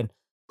who and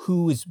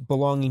who is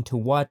belonging to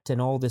what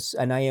and all this.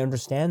 And I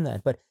understand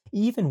that, but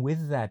even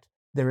with that,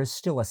 there is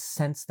still a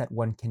sense that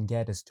one can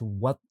get as to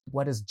what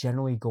is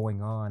generally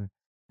going on.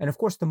 And of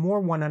course, the more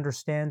one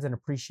understands and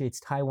appreciates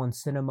Taiwan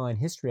cinema and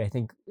history, I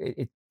think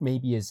it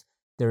maybe is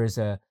there is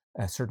a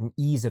a certain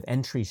ease of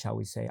entry, shall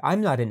we say.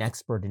 I'm not an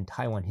expert in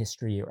Taiwan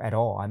history at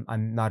all.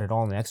 I'm not at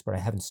all an expert. I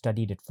haven't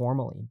studied it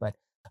formally, but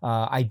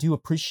I do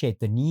appreciate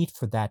the need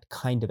for that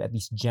kind of at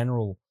least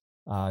general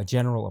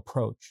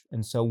approach.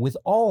 And so, with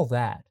all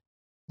that,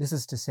 this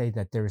is to say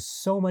that there is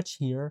so much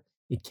here.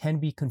 It can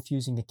be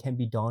confusing, it can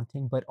be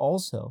daunting, but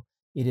also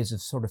it is a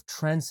sort of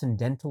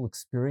transcendental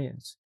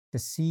experience to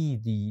see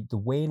the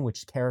way in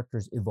which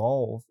characters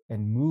evolve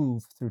and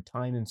move through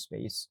time and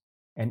space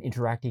and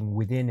interacting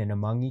within and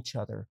among each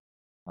other,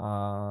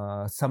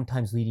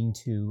 sometimes leading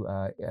to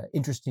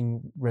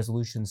interesting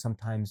resolutions,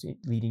 sometimes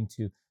leading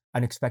to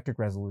unexpected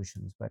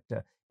resolutions. But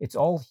it's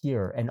all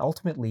here. And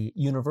ultimately,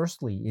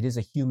 universally, it is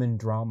a human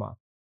drama.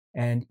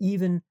 And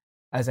even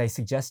as I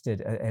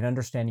suggested, an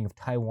understanding of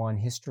Taiwan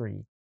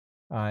history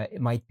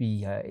it might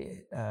be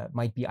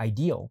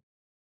ideal.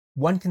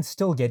 One can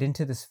still get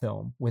into this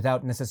film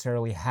without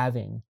necessarily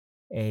having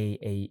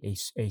a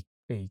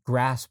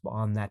grasp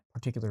on that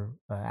particular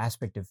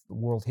aspect of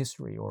world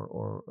history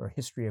or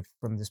history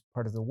from this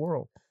part of the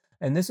world.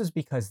 And this is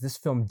because this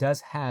film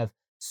does have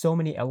so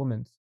many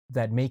elements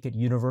that make it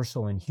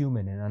universal and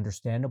human and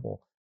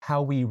understandable.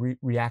 How we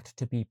react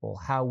to people,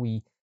 how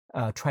we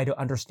try to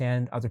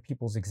understand other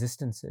people's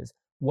existences.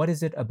 What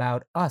is it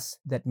about us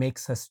that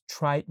makes us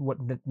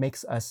that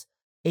makes us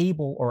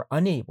able or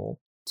unable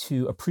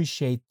to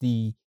appreciate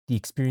the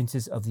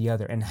experiences of the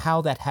other, and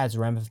how that has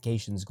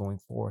ramifications going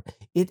forward.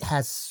 It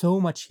has so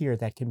much here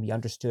that can be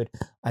understood,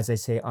 as I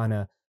say, on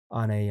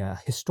a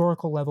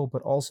historical level,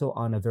 but also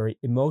on a very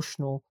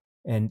emotional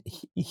and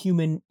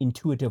human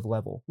intuitive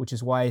level, which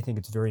is why I think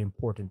it's very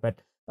important. But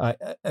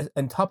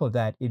on top of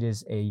that, it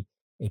is a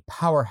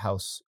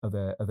powerhouse of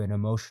an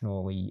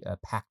emotionally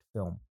packed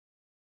film.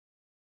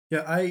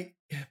 Yeah,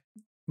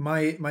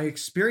 my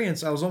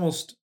experience, I was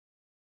almost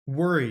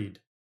worried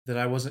that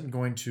I wasn't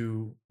going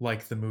to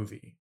like the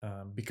movie,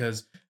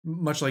 because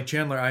much like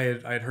Chandler, I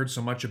had heard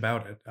so much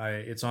about it.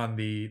 It's on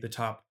the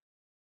top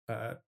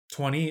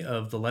 20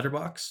 of the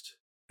Letterboxd,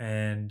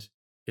 and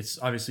it's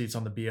on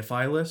the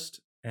BFI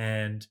list,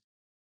 and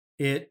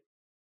it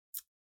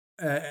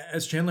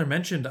as Chandler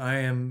mentioned, I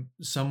am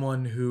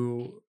someone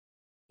who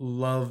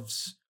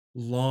loves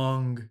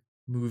long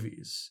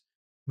movies,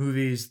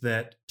 movies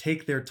that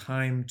take their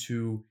time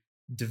to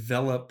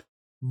develop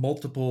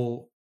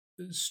multiple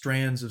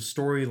strands of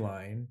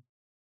storyline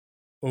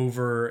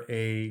over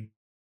a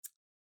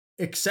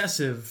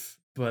excessive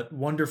but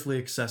wonderfully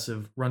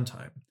excessive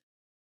runtime.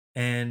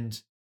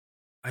 And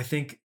I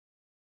think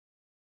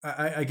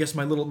I guess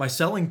my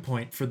selling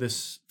point for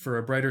this, for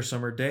A Brighter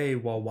Summer Day,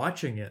 while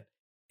watching it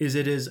is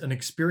an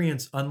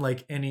experience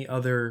unlike any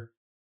other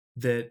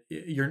that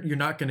you're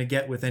not going to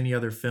get with any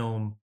other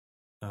film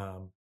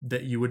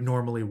that you would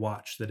normally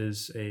watch, that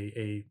is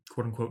a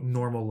quote unquote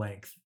normal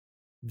length.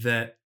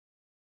 That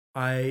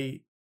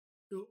I,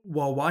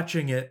 while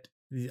watching it,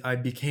 I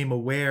became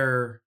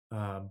aware,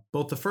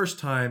 both the first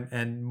time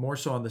and more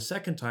so on the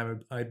second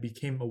time, I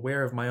became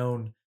aware of my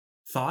own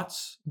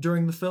thoughts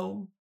during the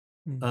film,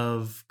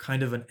 of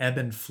kind of an ebb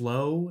and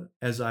flow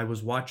as I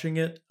was watching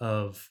it,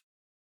 of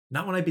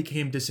not when I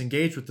became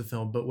disengaged with the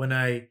film, but when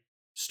I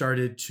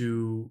started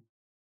to,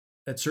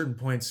 at certain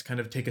points, kind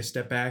of take a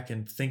step back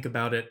and think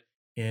about it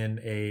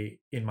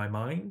in my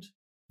mind,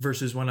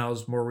 versus when I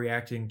was more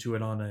reacting to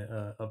it on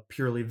a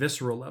purely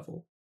visceral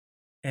level.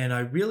 And I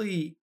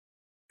really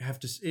have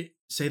to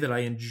say that I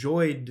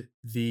enjoyed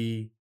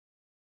the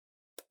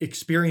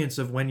experience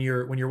of when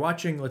you're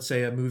watching, let's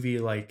say, a movie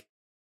like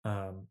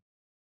a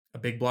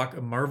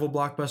Marvel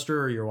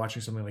blockbuster, or you're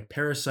watching something like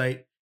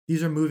Parasite.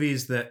 These are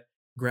movies that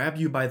grab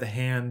you by the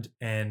hand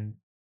and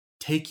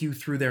take you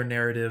through their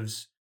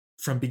narratives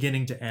from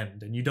beginning to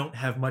end, and you don't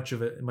have much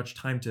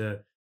time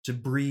to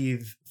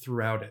breathe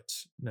throughout it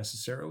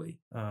necessarily,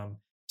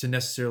 to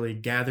necessarily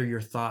gather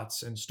your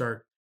thoughts and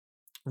start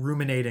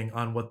ruminating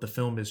on what the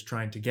film is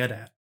trying to get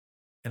at.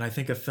 And I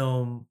think a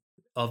film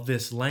of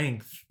this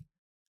length,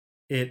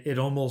 it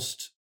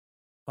almost,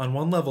 on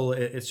one level,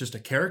 it's just a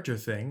character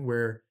thing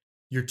where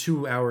you're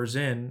 2 hours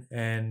in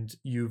and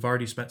you've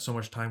already spent so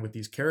much time with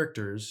these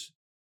characters,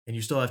 and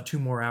you still have 2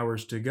 more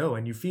hours to go,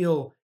 and you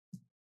feel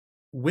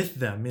with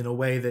them in a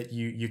way that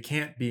you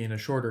can't be in a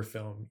shorter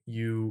film.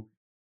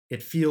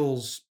 It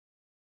feels,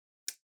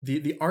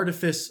 the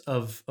artifice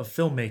of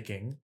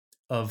filmmaking,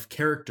 of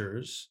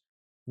characters,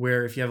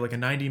 where if you have like a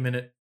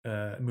 90-minute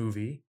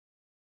movie,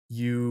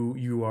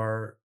 you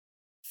are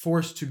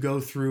forced to go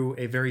through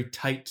a very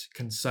tight,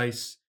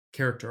 concise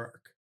character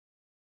arc,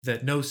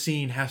 that no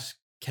scene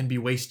can be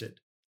wasted.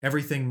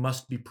 Everything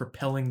must be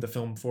propelling the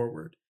film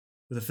forward.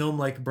 With a film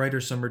like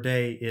Brighter Summer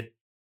Day, it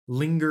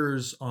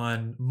lingers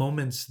on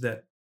moments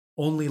that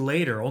only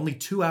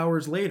 2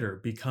 hours later,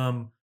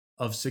 become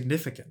of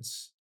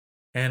significance.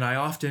 And I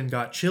often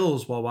got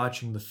chills while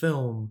watching the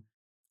film,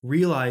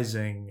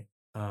 realizing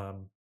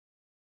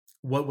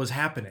what was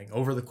happening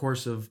over the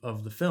course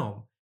of the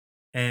film.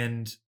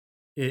 And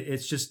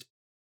it's just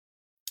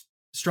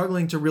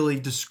struggling to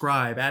really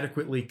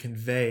adequately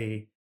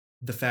convey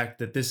the fact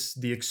that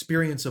the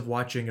experience of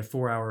watching a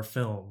 4-hour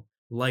film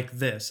like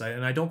this.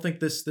 And I don't think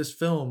this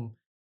film.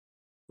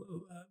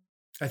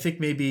 I think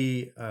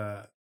maybe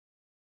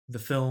the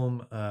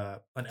film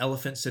An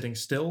Elephant Sitting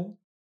Still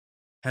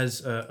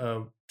has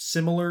a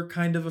similar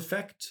kind of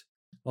effect.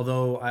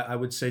 Although I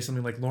would say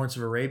something like Lawrence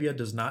of Arabia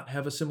does not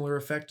have a similar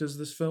effect as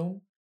this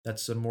film.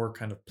 That's a more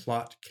kind of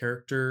plot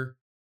character.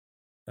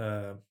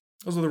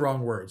 Those are the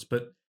wrong words,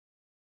 but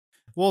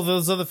Well,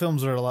 those other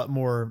films are a lot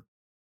more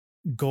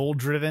goal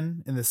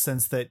driven in the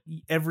sense that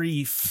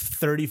every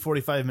 30,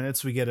 45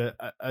 minutes we get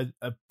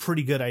a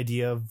pretty good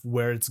idea of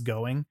where it's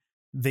going.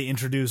 They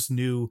introduce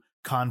new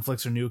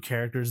conflicts or new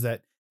characters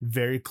that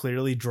very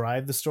clearly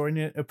drive the story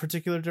in a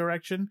particular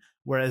direction,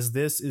 whereas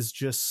this is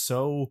just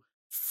so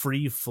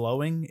free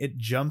flowing. It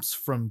jumps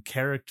from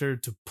character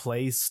to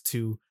place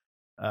to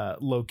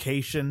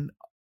location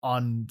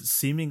on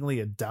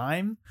seemingly a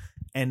dime.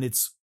 And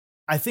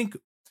I think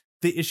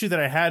the issue that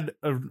I had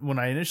when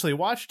I initially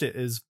watched it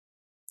is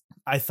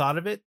I thought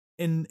of it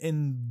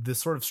in the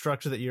sort of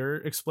structure that you're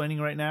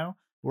explaining right now,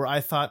 where I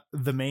thought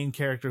the main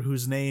character,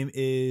 whose name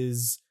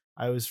is,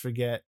 I always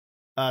forget,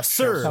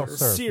 Sir,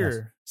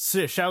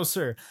 Shao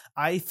Sir.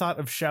 I thought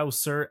of Shao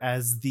Sir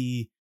as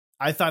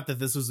I thought that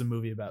this was a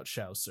movie about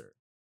Shao Sir,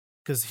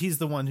 because he's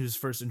the one who's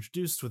first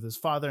introduced with his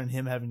father and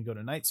him having to go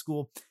to night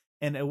school.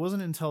 And it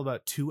wasn't until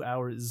about 2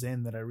 hours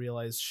in that I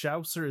realized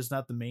Shao Sir is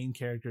not the main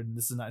character and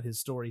this is not his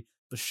story,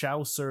 but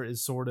Shao Sir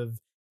is sort of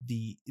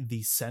the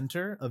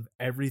center of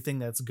everything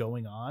that's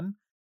going on.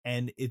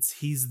 And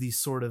he's the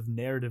sort of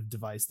narrative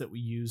device that we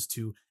use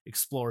to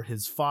explore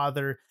his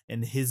father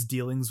and his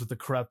dealings with the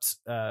corrupt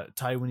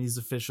Taiwanese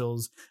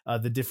officials,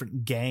 the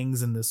different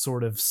gangs and the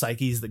sort of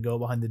psyches that go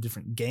behind the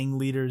different gang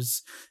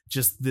leaders.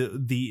 Just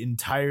the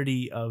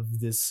entirety of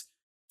this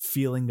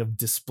feeling of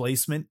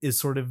displacement is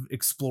sort of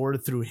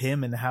explored through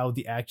him and how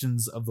the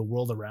actions of the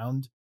world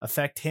around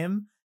affect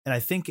him. And I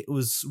think it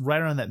was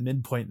right around that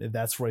midpoint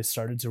that's where I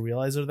started to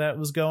realize where that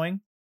was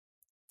going.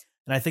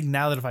 And I think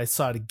now that if I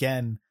saw it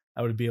again,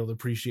 I would be able to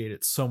appreciate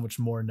it so much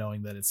more,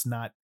 knowing that it's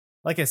not,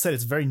 like I said,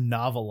 it's very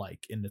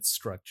novel-like in its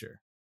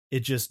structure. It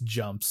just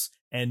jumps.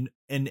 And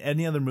in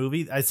any other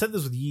movie, I said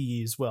this with Yi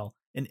Yi as well,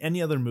 in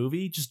any other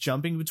movie, just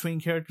jumping between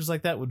characters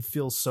like that would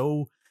feel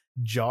so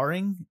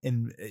jarring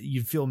and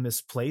you'd feel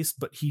misplaced,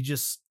 but he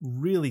just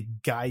really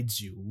guides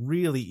you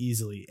really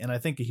easily. And I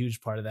think a huge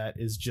part of that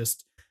is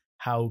just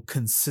how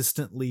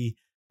consistently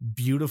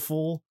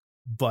beautiful,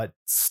 but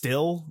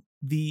still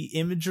the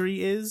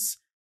imagery is.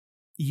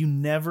 You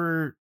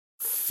never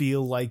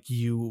feel like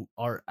you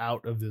are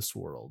out of this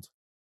world.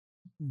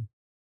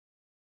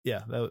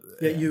 Yeah.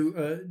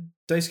 You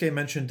Daisuke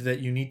mentioned that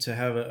you need to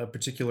have a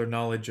particular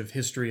knowledge of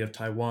history of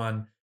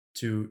Taiwan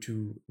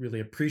to really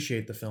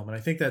appreciate the film, and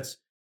I think that's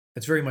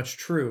very much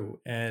true.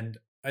 And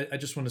I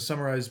just want to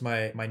summarize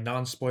my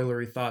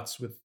non-spoilery thoughts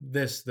with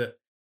this: that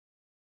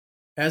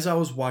as I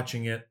was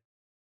watching it,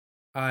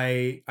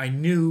 I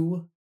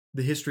knew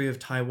the history of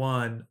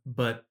Taiwan,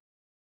 but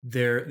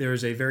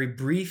there's a very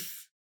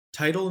brief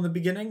title in the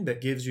beginning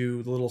that gives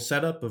you the little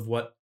setup of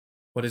what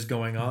is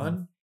going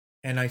on.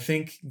 And I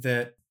think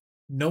that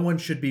no one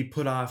should be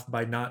put off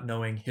by not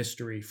knowing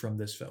history from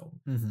this film.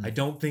 I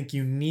don't think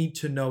you need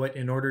to know it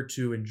in order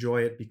to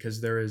enjoy it,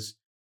 because there is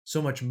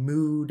so much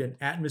mood and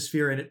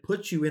atmosphere and it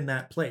puts you in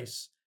that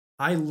place.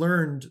 I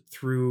learned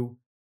through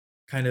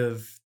kind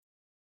of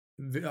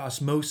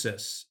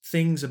osmosis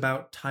things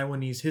about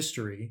Taiwanese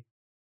history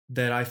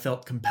that I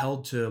felt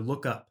compelled to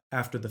look up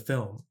after the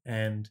film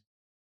and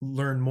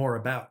learn more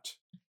about.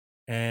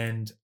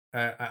 And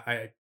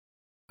I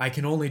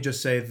can only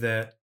just say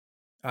that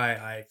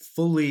I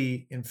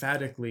fully,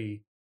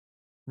 emphatically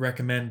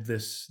recommend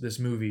this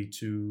movie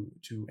to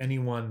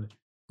anyone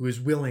who is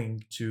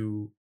willing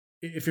to.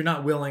 If you're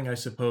not willing, I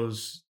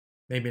suppose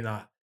maybe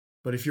not.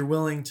 But if you're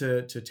willing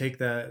to take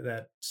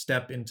that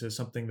step into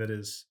something that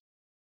is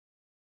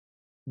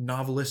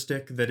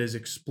novelistic, that is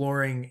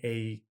exploring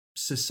a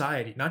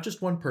society, not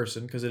just one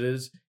person, because it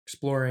is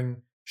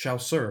exploring Shao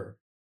Sir,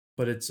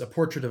 but it's a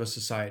portrait of a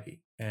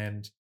society,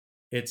 and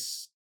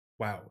it's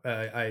wow.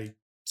 I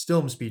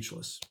still am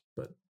speechless,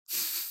 but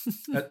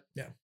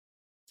yeah.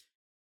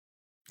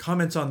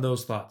 Comments on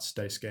those thoughts,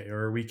 Daisuke,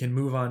 or we can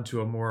move on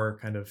to a more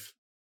kind of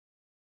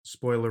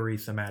spoilery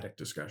thematic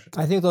discussion.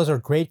 I think those are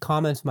great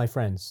comments, my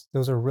friends.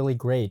 Those are really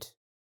great.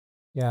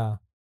 Yeah.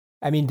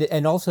 I mean,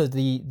 and also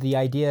the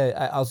idea,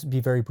 I'll be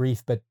very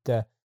brief, but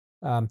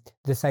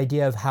this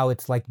idea of how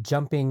it's like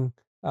jumping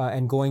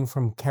and going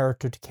from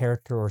character to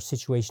character or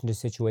situation to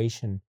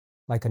situation,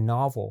 like a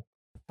novel.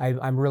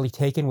 I'm really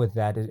taken with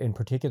that in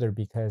particular,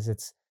 because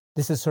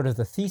this is sort of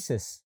the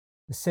thesis,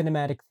 the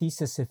cinematic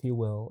thesis, if you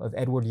will, of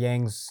Edward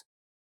Yang's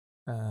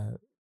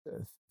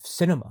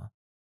cinema.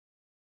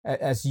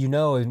 As you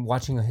know, in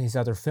watching his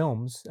other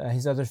films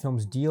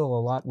deal a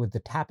lot with the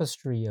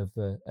tapestry of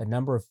a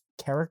number of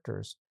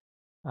characters.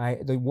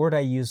 The word I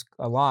use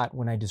a lot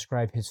when I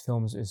describe his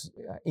films is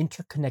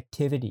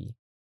interconnectivity.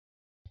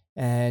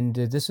 And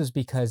this is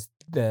because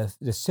the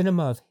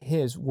cinema of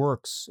his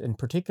works, in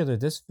particular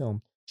this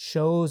film,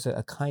 shows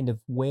a kind of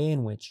way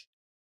in which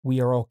we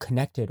are all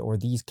connected, or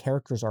these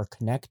characters are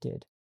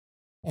connected.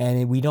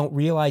 And we don't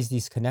realize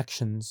these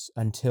connections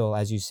until,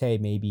 as you say,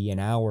 maybe an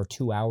hour,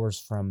 2 hours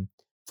from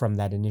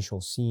that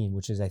initial scene,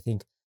 which is, I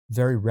think,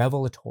 very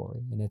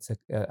revelatory. And it's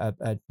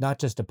a not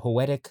just a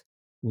poetic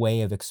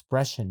way of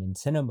expression in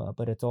cinema,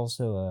 but it's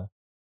also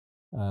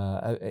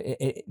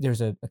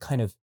there's a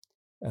kind of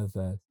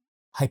a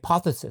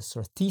hypothesis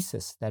or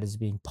thesis that is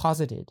being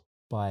posited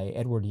by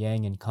Edward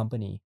Yang and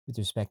company with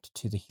respect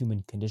to the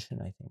human condition,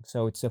 I think.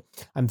 So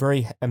I'm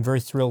very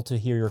thrilled to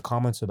hear your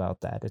comments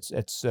about that.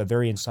 It's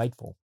very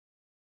insightful.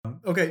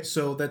 Okay,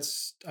 so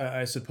that's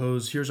I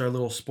suppose here's our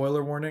little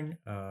spoiler warning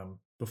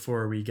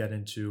before we get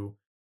into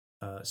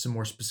some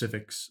more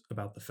specifics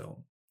about the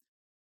film.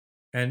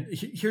 And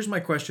here's my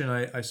question,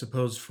 I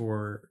suppose,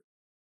 for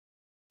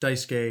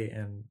Daisuke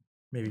and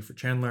maybe for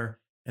Chandler.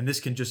 And this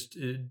can just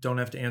don't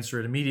have to answer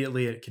it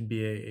immediately. It can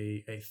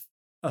be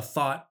a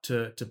thought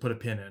to put a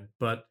pin in.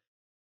 But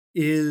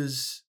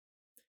this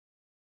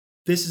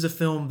is a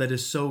film that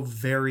is so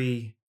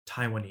very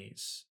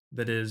Taiwanese,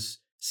 that is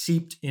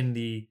seeped in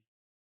the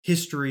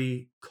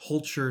history,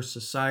 culture,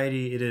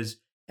 society. It is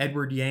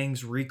Edward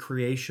Yang's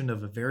recreation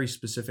of a very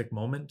specific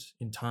moment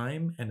in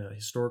time and a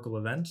historical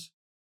event.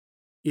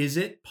 Is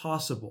it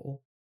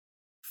possible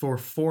for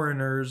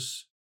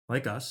foreigners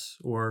like us,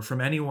 or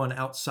from anyone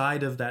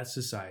outside of that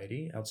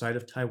society, outside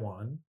of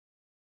Taiwan,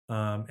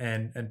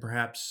 and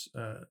perhaps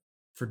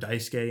for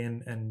Daisuke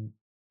and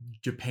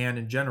Japan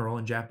in general,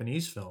 and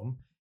Japanese film,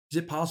 is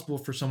it possible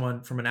for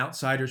someone from an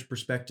outsider's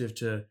perspective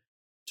to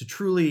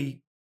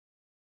truly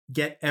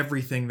get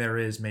everything there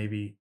is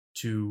maybe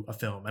to a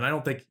film? And I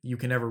don't think you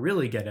can ever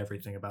really get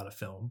everything about a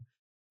film,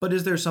 but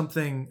is there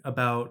something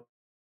about,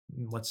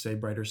 let's say,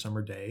 Brighter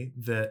Summer Day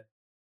that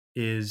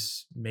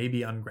is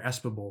maybe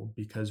ungraspable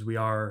because we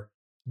are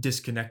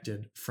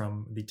disconnected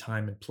from the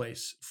time and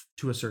place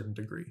to a certain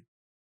degree?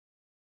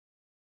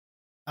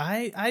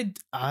 I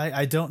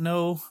don't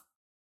know.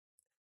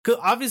 'Cause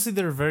obviously,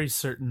 there are very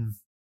certain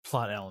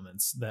plot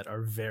elements that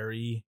are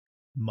very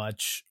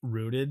much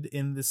rooted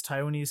in this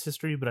Taiwanese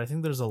history, but I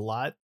think there's a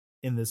lot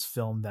in this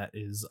film that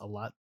is a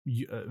lot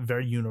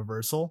very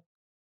universal.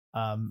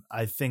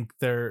 I think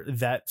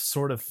that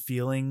sort of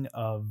feeling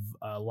of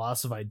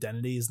loss of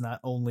identity is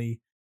not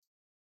only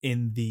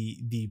in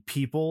the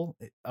people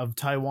of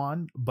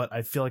Taiwan, but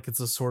I feel like it's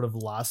a sort of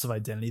loss of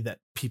identity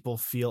that people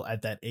feel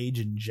at that age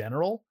in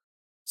general.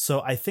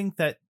 So I think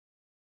that,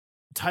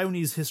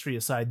 Taiwanese history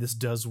aside, this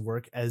does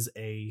work as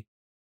a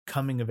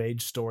coming of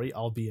age story,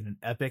 albeit an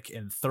epic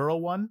and thorough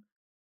one.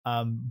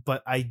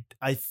 But I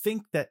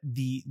think that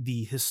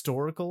the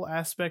historical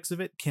aspects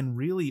of it can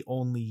really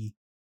only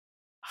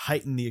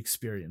heighten the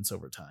experience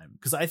over time.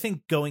 Because I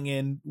think going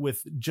in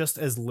with just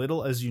as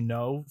little as you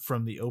know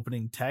from the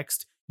opening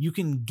text, you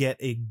can get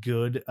a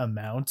good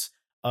amount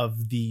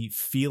of the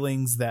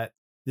feelings that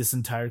this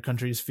entire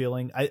country is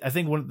feeling. I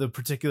think one of the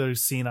particular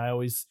scene I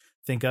always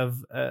think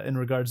of in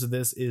regards to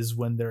this is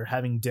when they're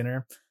having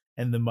dinner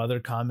and the mother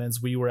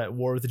comments, "We were at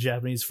war with the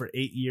Japanese for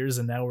 8 years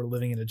and now we're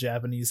living in a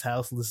Japanese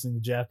house listening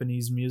to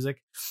Japanese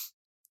music."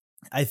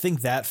 I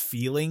think that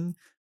feeling,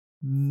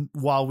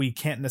 while we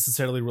can't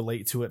necessarily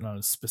relate to it on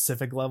a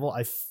specific level,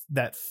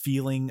 that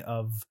feeling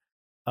of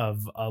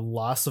a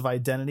loss of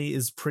identity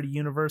is pretty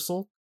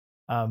universal.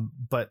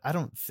 But I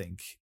don't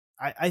think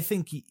I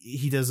think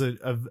he does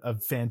a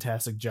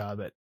fantastic job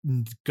at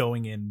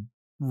going in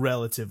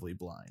relatively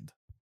blind.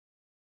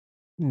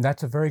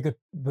 That's a very good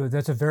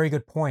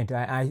point.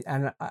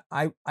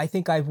 I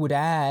think I would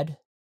add,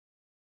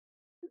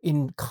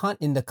 in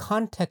the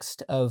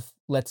context of,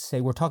 let's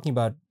say, we're talking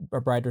about A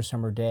Brighter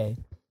Summer Day,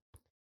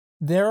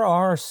 there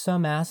are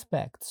some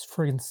aspects,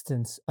 for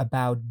instance,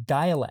 about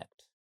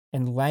dialect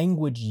and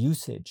language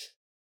usage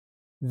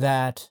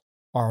that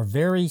are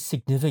very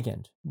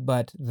significant,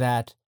 but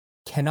that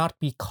cannot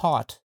be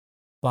caught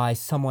by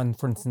someone,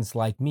 for instance,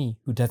 like me,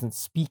 who doesn't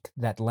speak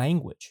that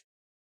language.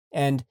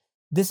 And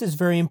this is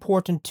very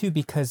important too,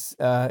 because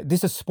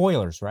this is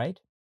spoilers, right?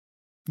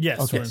 Yes.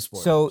 Okay.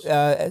 So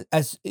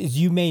as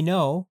you may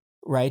know,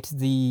 right,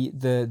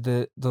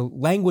 the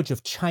language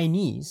of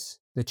Chinese,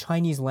 the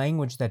Chinese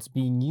language that's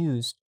being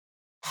used,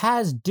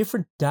 has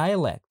different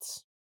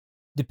dialects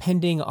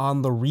depending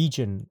on the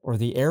region or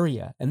the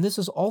area, and this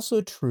is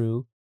also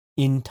true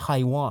in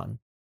Taiwan.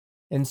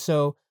 And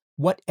so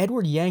what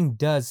Edward Yang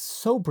does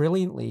so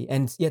brilliantly,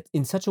 and yet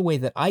in such a way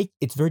that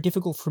it's very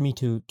difficult for me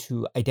to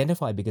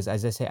identify, because,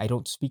 as I say, I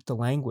don't speak the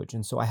language,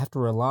 and so I have to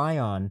rely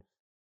on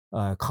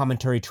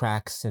commentary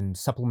tracks and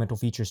supplemental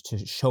features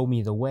to show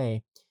me the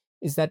way,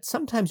 is that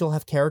sometimes you'll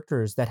have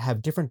characters that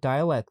have different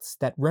dialects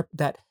that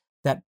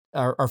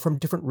are from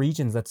different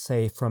regions, let's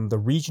say from the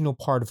regional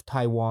part of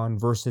Taiwan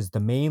versus the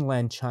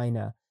mainland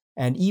China,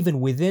 and even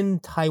within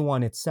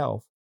Taiwan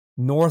itself.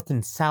 North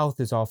and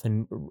South is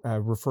often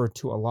referred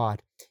to a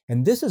lot,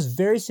 and this is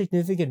very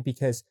significant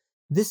because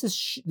this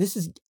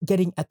is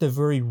getting at the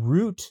very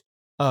root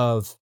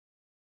of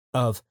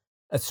a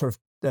sort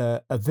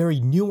of a very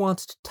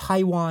nuanced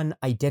Taiwan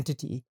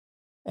identity.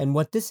 And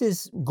what this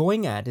is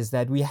going at is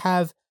that we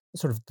have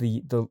sort of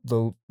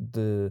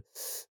the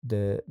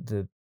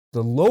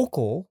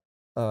local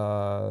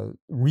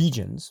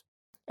regions,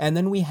 and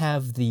then we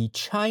have the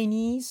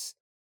Chinese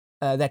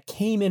that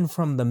came in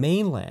from the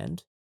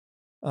mainland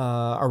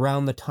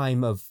around the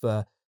time of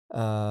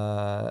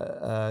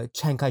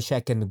Chiang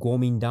Kai-shek and the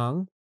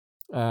Kuomintang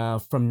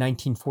from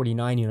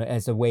 1949,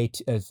 as a way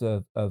to, as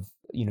of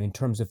in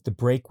terms of the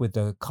break with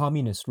the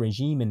communist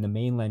regime in the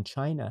mainland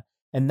China,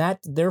 and that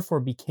therefore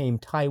became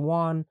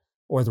Taiwan,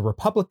 or the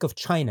Republic of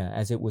China,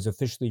 as it was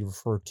officially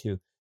referred to,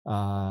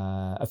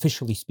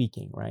 officially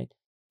speaking, right?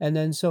 And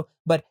then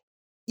but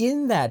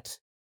in that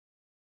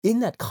in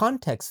that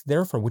context,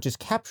 therefore, which is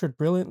captured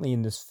brilliantly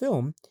in this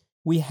film,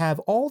 we have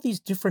all these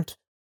different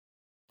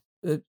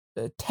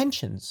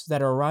tensions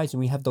that are arising.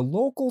 We have the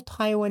local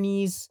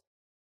Taiwanese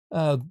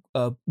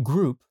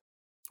group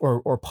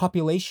or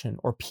population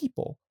or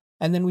people,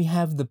 and then we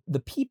have the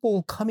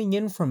people coming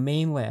in from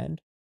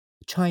mainland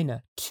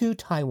China to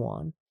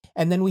Taiwan,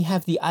 and then we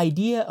have the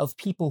idea of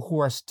people who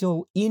are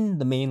still in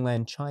the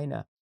mainland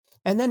China,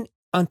 and then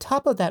on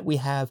top of that we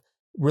have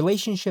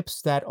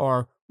relationships that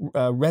are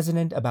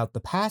resonant about the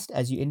past.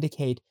 As you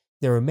indicate,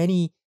 there are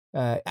many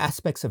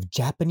aspects of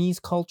Japanese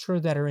culture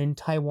that are in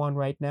Taiwan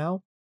right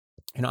now.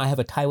 And I have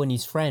a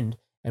Taiwanese friend,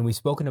 and we've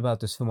spoken about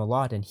this film a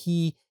lot, and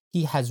he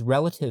has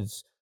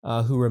relatives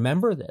who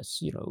remember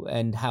this,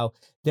 and how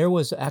there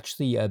was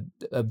actually a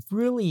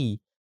really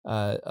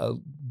a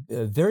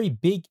very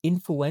big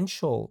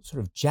influential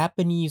sort of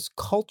Japanese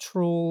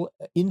cultural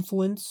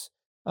influence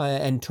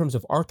in terms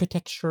of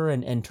architecture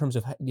and in terms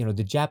of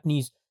the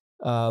Japanese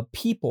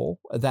people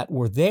that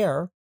were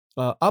there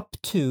up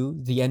to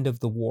the end of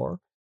the war,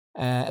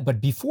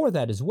 but before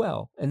that as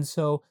well. And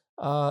so,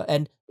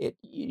 and it,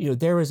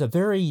 there is a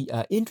very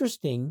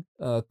interesting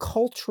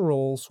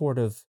cultural sort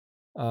of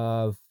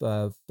I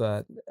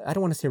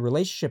don't want to say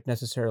relationship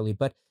necessarily,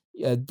 but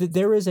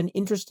there is an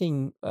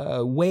interesting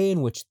way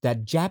in which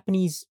that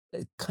Japanese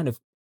kind of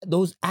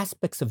those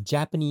aspects of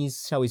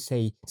Japanese, shall we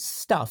say,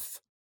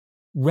 stuff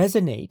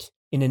resonate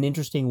in an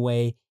interesting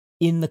way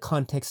in the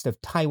context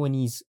of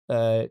Taiwanese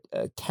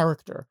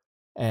character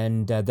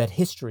and that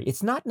history.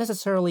 It's not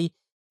necessarily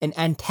an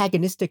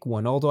antagonistic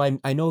one, although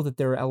I know that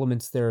there are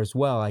elements there as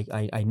well.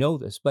 I know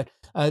this, but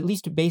at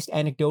least based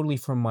anecdotally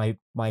from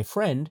my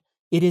friend,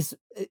 it's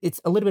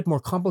a little bit more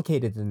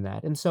complicated than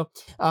that. And so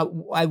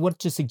I want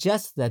to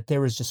suggest that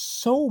there is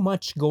just so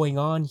much going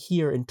on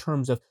here in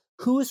terms of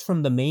who is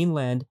from the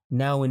mainland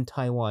now in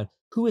Taiwan,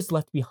 who is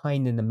left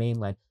behind in the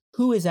mainland,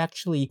 who has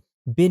actually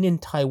been in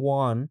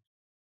Taiwan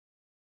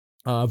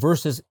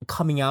versus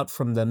coming out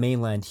from the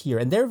mainland here.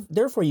 And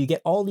therefore, you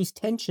get all these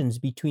tensions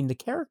between the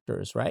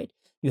characters, right?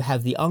 You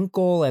have the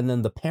uncle and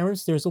then the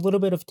parents. There's a little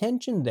bit of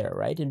tension there,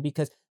 right? And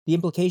because the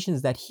implication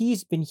is that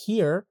he's been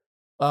here,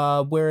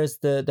 whereas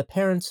the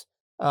parents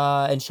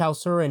and Xiao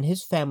Sur and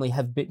his family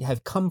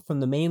have come from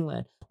the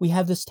mainland. We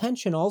have this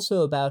tension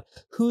also about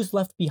who's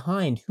left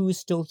behind, who is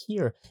still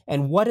here,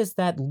 and what does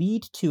that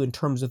lead to in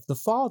terms of the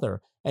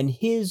father and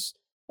his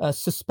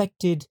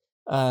suspected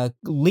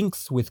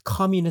links with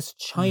communist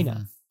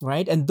China,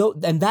 right? And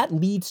that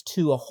leads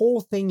to a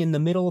whole thing in the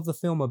middle of the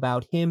film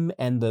about him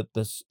and the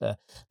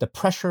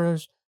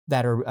pressures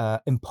that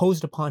are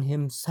imposed upon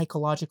him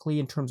psychologically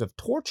in terms of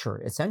torture,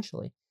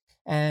 essentially,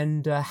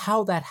 and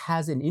how that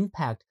has an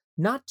impact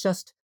not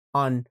just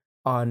on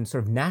sort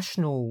of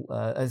national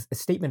a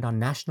statement on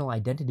national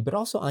identity, but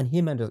also on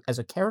him as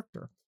a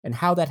character, and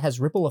how that has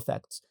ripple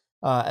effects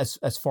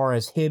as far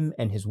as him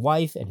and his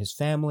wife and his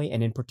family,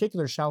 and in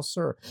particular Xiao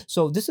Sur.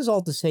 So this is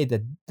all to say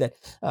that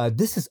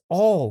this is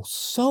all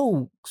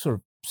so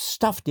sort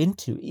of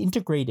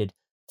integrated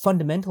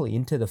fundamentally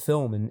into the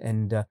film,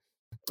 and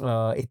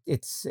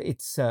it's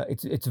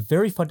a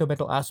very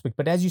fundamental aspect.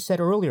 But as you said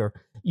earlier,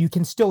 you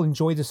can still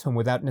enjoy this film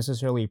without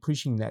necessarily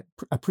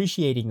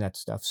appreciating that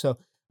stuff. So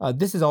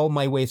this is all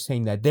my way of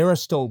saying that there are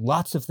still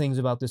lots of things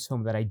about this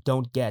film that I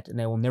don't get, and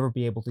I will never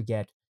be able to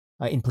get.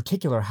 In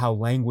particular, how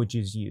language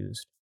is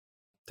used.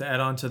 To add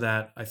on to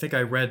that, I think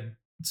I read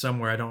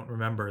somewhere, I don't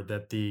remember,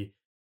 that the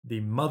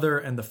mother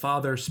and the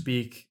father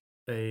speak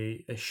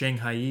a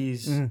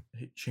Shanghaiese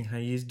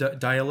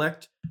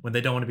dialect when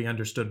they don't want to be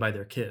understood by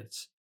their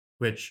kids.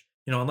 Which,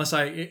 unless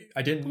I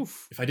didn't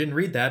if I didn't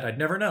read that, I'd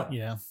never know.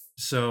 Yeah.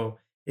 So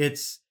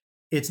it's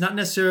not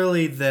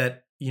necessarily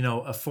that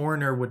a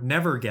foreigner would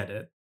never get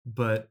it,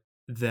 but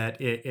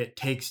that it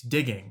takes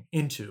digging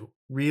into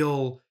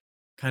real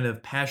kind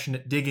of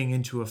passionate digging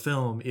into a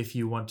film if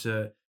you want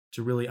to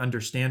really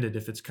understand it,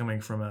 if it's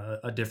coming from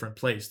a different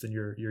place than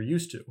you're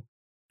used to.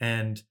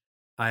 And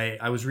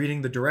I was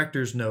reading the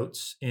director's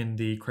notes in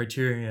the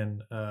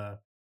Criterion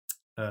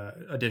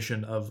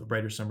edition of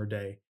Brighter Summer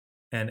Day,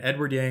 and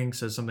Edward Yang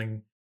says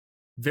something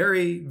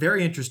very,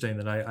 very interesting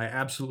that I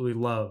absolutely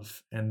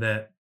love, and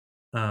that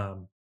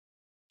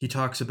he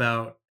talks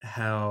about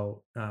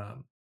how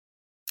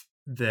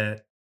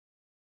that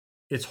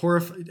it's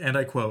horrifying, and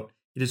I quote,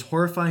 "It is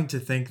horrifying to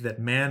think that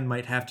man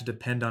might have to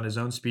depend on his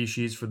own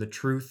species for the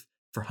truth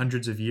for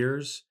hundreds of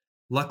years.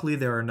 Luckily,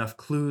 there are enough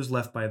clues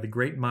left by the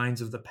great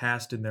minds of the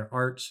past in their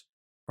arts,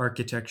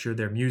 architecture,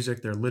 their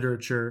music, their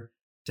literature,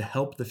 to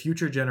help the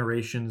future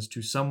generations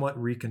to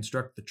somewhat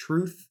reconstruct the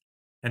truth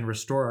and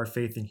restore our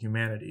faith in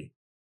humanity.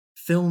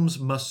 Films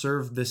must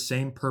serve this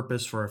same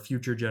purpose for our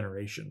future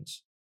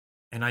generations.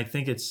 And I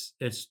think it's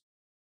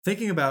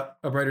thinking about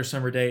A Brighter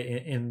Summer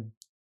Day in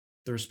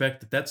the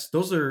respect that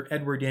those are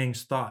Edward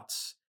Yang's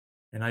thoughts.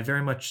 And I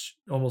very much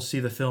almost see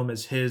the film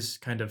as his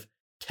kind of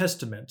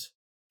testament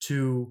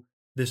to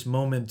this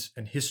moment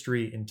and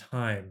history in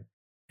time,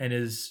 and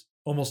is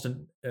almost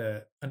an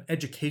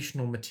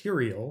educational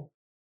material,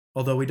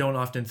 although we don't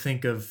often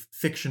think of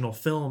fictional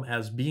film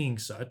as being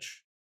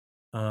such,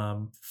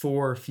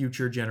 for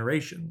future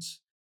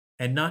generations,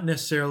 and not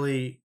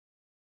necessarily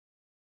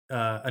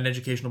an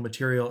educational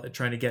material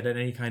trying to get at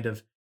any kind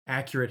of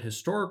accurate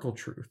historical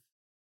truth,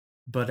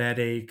 but at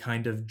a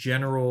kind of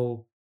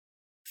general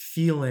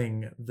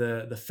feeling,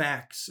 the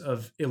facts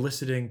of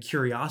eliciting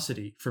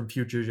curiosity from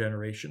future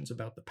generations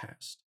about the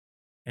past.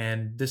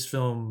 And this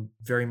film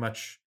very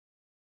much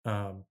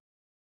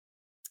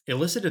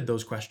elicited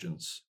those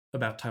questions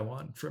about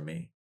Taiwan from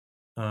me.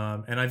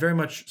 And I very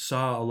much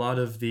saw a lot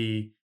of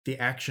the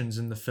actions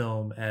in the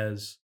film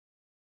as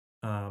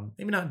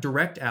maybe not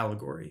direct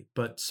allegory,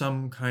 but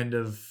some kind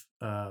of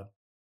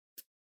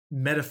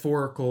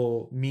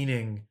metaphorical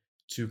meaning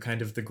to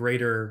kind of the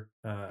greater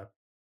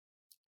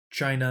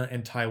China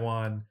and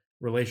Taiwan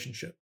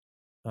relationship.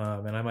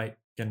 And I might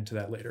get into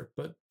that later,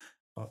 but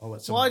I'll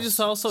let someone. Well, I just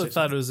also thought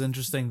something. it was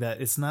interesting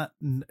that it's not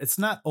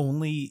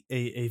only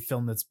a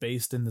film that's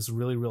based in this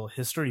really real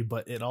history,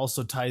 but it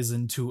also ties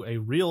into a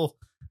real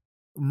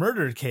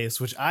murder case,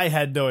 which I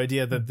had no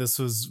idea that this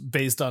was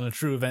based on a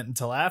true event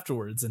until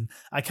afterwards. And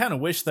I kind of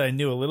wish that I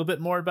knew a little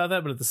bit more about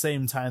that, but at the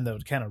same time, that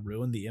would kind of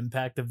ruin the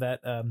impact of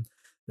that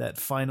that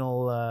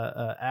final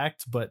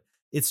act. But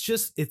it's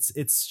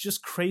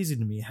just crazy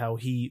to me how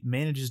he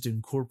manages to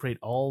incorporate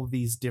all of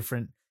these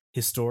different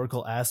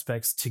historical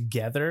aspects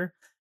together,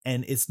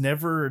 and it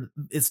never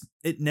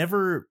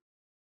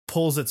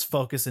pulls its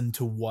focus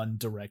into one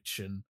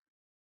direction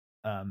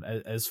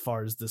as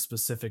far as the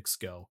specifics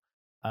go.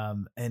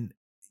 And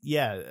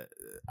yeah,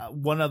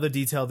 one other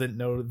detail I didn't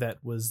know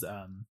that was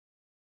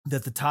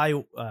that the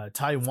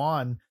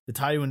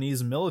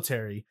Taiwanese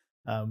military,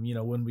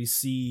 when we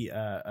see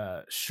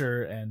Shi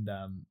and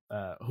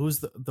who's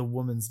the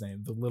woman's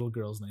name, the little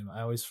girl's name,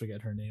 I always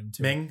forget her name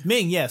too.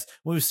 Ming, yes.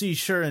 When we see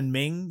Shi and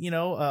Ming,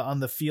 on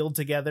the field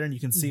together, and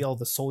you can see all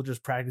the soldiers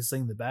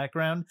practicing in the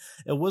background.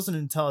 It wasn't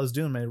until I was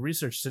doing my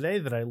research today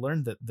that I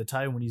learned that the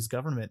Taiwanese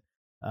government,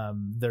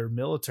 their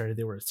military,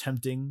 they were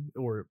attempting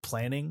or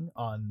planning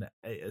on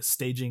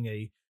staging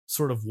a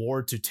sort of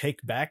war to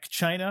take back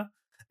China.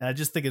 And I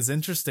just think it's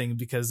interesting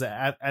because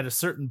at a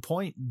certain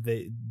point,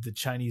 the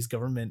Chinese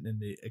government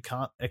and the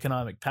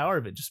economic power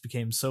of it just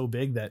became so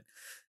big that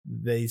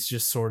they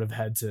just sort of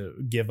had to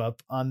give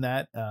up on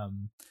that.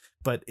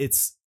 But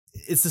it's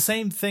the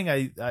same thing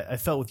I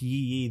felt with Yi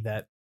Yi,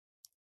 that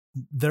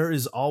there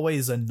is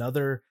always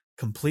another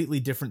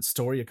completely different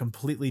story, a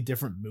completely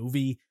different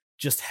movie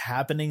just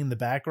happening in the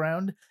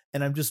background.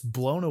 And I'm just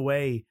blown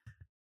away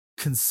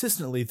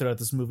consistently throughout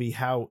this movie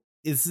how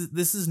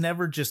this is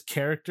never just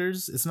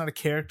characters. It's not a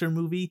character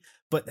movie,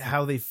 but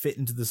how they fit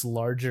into this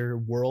larger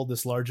world,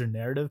 this larger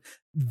narrative.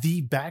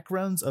 The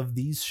backgrounds of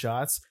these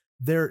shots,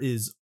 there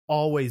is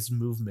always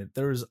movement.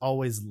 There is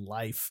always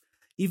life.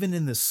 Even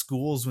in the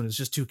schools, when it's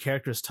just two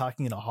characters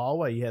talking in a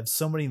hallway, you have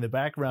somebody in the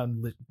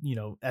background,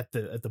 at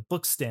the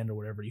book stand or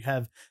whatever. You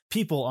have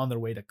people on their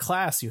way to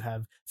class. You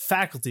have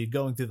faculty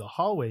going through the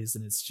hallways.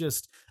 And it's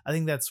just, I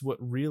think that's what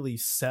really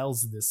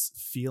sells this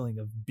feeling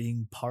of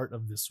being part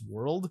of this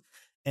world.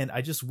 And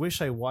I just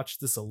wish I watched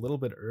this a little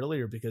bit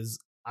earlier, because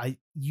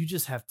you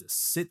just have to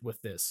sit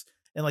with this.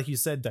 And like you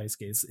said,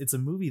 Daisuke, it's a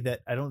movie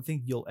that I don't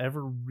think you'll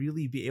ever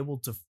really be able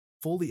to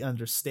fully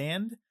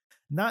understand.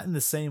 Not in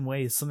the same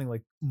way as something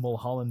like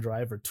Mulholland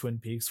Drive or Twin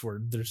Peaks,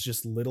 where there's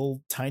just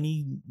little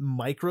tiny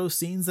micro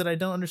scenes that I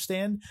don't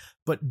understand,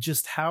 but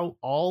just how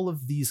all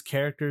of these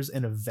characters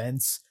and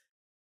events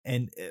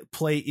and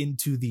play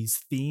into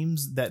these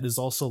themes that is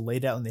also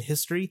laid out in the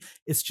history.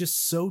 It's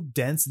just so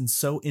dense and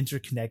so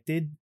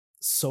interconnected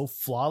so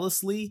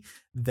flawlessly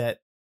that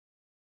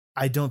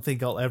I don't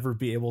think I'll ever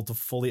be able to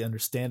fully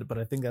understand it, but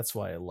I think that's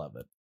why I love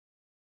it.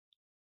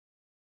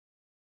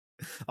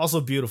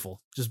 Also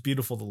beautiful, just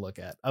beautiful to look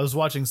at. I was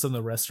watching some of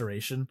the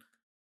restoration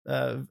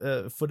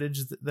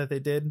footage that they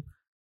did,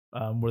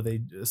 where they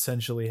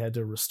essentially had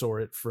to restore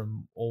it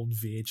from old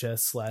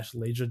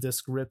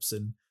VHS/Laserdisc rips,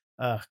 and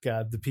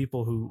God, the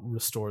people who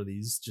restore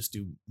these just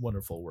do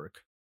wonderful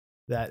work.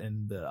 That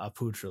and the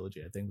Apu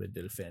trilogy, I think they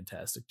did a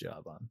fantastic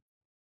job on.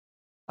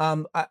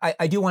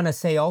 I do want to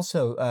say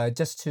also,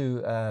 just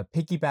to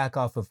piggyback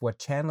off of what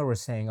Chandler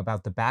was saying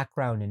about the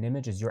background and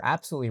images, you're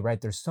absolutely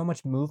right. There's so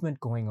much movement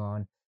going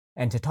on.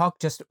 And to talk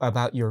just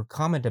about your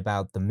comment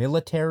about the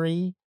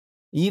military,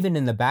 even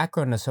in the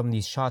background of some of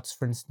these shots,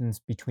 for instance,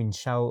 between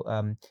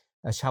Xiao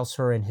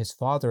Shi and his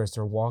father as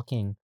they're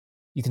walking,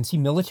 you can see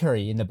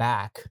military in the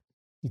back.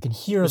 You can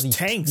hear There's these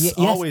tanks yes,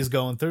 always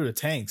going through the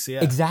tanks.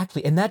 Yeah.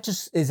 exactly, and that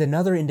just is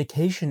another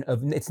indication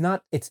of it's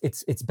not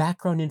it's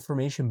background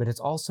information, but it's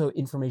also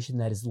information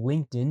that is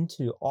linked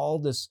into all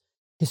this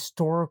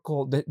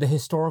historical the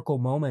historical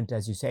moment,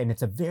 as you say, and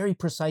it's a very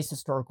precise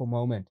historical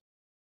moment.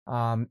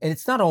 And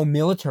it's not all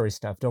military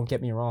stuff. Don't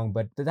get me wrong,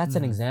 but that's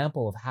an Mhm.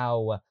 example of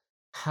how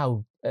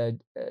how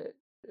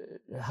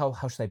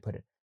should I put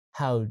it?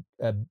 How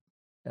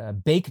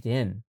baked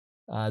in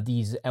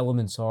these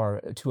elements are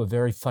to a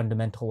very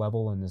fundamental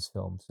level in this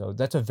film. So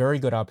that's a very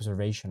good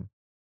observation.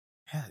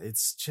 Yeah,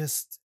 it's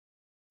just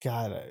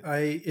God.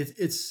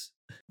 It's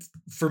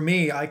for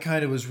me. I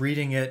kind of was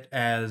reading it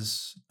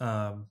as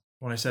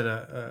when I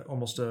said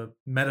almost a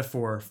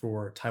metaphor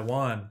for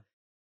Taiwan.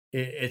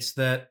 It's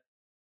that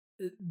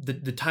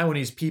the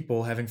Taiwanese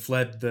people having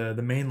fled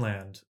the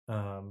mainland,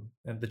 and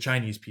the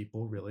Chinese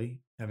people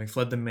really having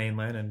fled the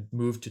mainland and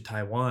moved to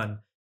Taiwan,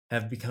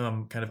 have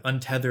become kind of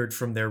untethered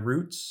from their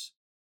roots,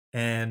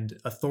 and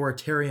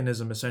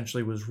authoritarianism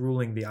essentially was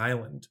ruling the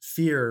island.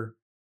 Fear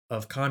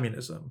of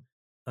communism,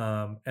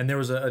 and there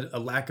was a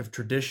lack of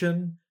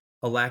tradition,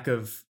 a lack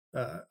of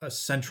a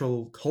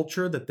central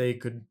culture that they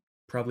could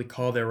probably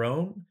call their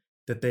own.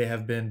 That they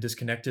have been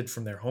disconnected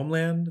from their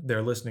homeland.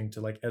 They're listening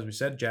to, like as we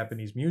said,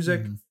 Japanese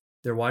music. Mhm.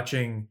 They're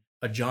watching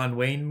a John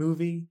Wayne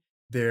movie.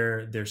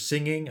 They're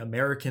singing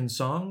American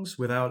songs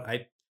without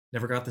I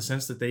never got the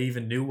sense that they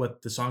even knew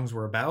what the songs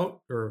were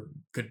about or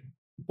could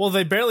Well,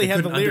 they barely they had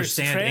the couldn't lyrics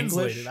understand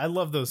translated. English. I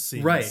love those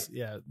scenes. Right.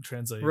 Yeah,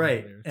 translating the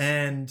Right. lyrics.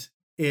 And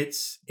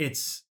it's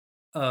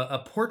a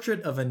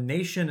portrait of a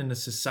nation and a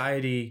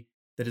society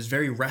that is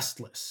very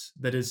restless,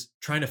 that is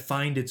trying to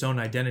find its own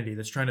identity,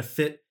 that's trying to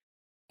fit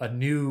a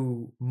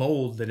new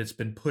mold that it's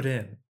been put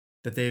in,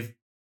 that they've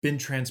been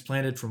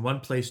transplanted from one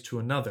place to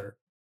another.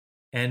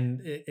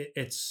 And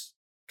it's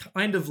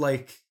kind of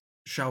like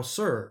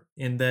Chaucer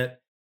in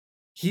that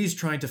he's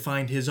trying to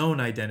find his own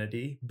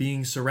identity,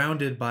 being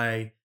surrounded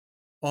by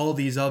all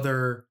these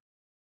other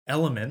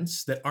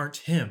elements that aren't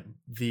him.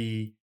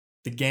 The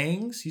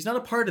gangs, he's not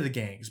a part of the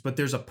gangs, but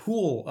there's a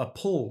pull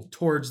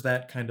towards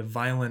that kind of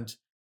violent,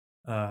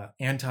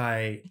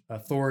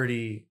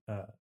 anti-authority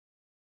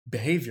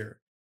behavior.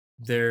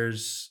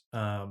 There's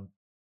the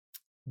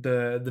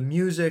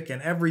music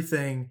and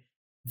everything.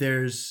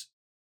 There's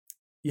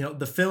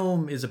the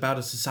film is about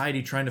a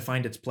society trying to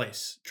find its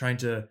place, trying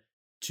to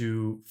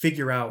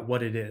figure out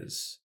what it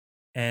is,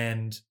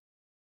 and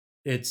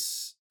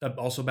it's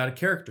also about a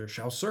character,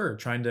 Chaucer,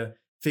 trying to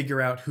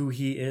figure out who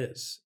he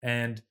is.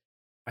 And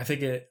I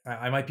think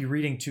I might be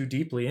reading too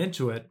deeply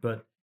into it,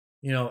 but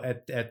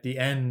at the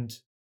end,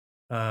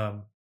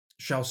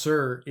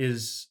 Chaucer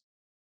is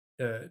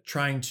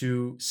trying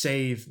to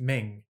save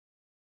Ming,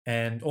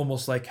 and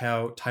almost like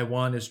how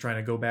Taiwan is trying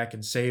to go back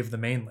and save the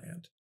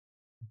mainland.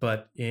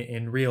 But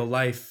in real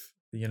life,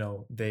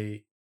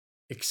 they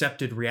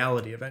accepted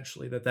reality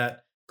eventually,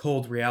 that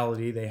cold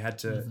reality they had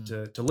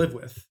Mhm. to live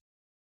with.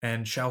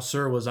 And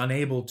Chaucer was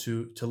unable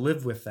to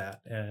live with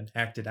that and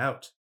acted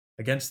out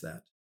against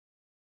that.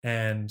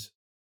 And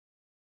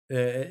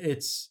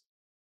it's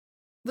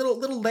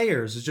little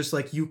layers. It's just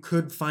like you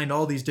could find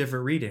all these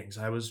different readings.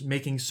 I was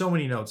making so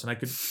many notes, and I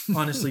could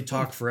honestly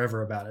talk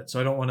forever about it.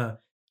 So I don't want to.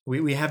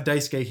 We have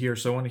Daisuke here,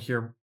 so I want to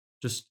hear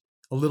just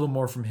a little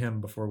more from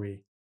him before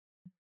we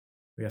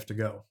have to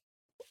go.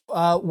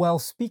 Well,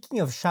 speaking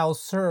of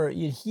Chaucer,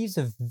 he's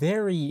a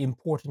very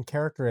important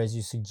character, as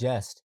you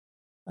suggest.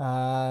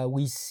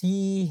 We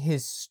see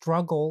his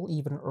struggle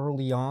even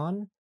early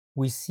on.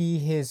 We see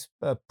his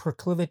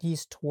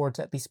proclivities towards,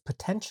 at least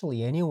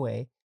potentially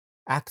anyway,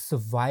 acts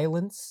of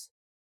violence,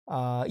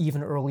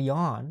 even early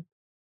on.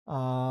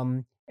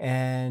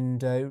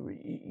 And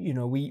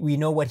we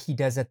know what he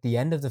does at the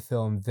end of the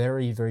film,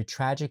 very, very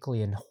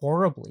tragically and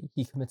horribly.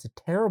 He commits a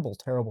terrible,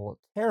 terrible,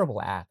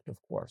 terrible act,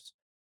 of course.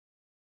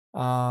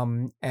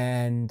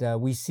 And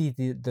we see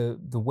the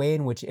way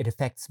in which it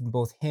affects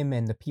both him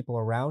and the people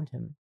around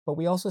him. But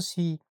we also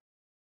see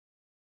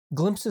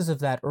glimpses of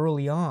that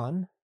early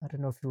on. I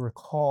don't know if you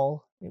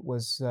recall. It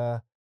was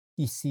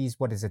he sees,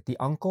 what is it, the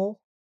uncle,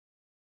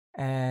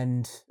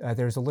 and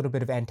there's a little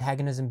bit of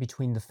antagonism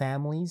between the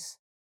families.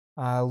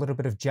 A little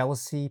bit of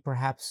jealousy,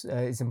 perhaps,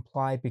 is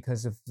implied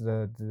because of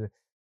the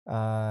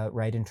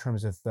right, in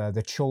terms of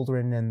the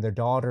children and their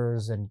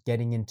daughters and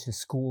getting into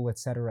school,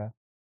 etc.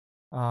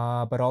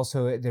 But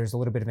also there's a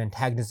little bit of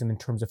antagonism in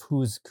terms of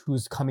who's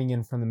coming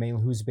in from the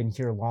mainland, who's been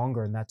here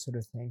longer, and that sort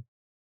of thing.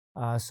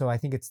 So I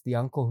think it's the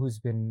uncle who's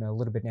been a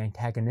little bit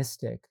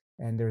antagonistic,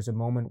 and there's a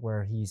moment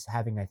where he's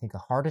having, I think, a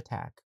heart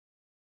attack.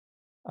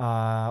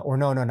 Or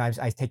no,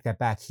 I take that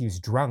back. He was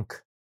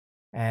drunk,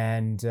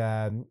 and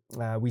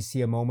we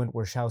see a moment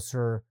where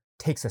Chaucer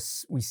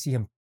we see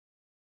him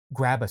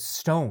grab a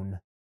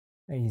stone,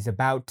 and he's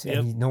about, Yep.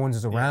 and no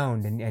one's Yeah.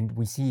 around, and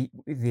we see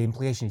the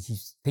implication is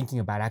he's thinking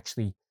about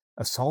actually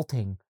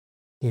assaulting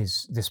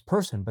this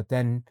person, but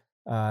then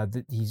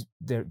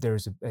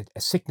there's a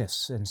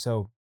sickness, and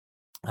so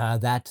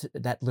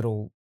that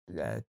little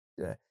uh,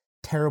 uh,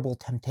 terrible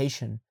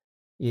temptation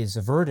is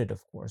averted,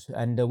 of course.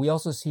 And we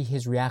also see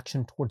his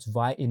reaction towards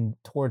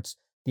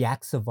the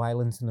acts of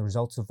violence and the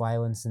results of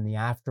violence in the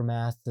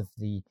aftermath of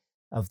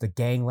the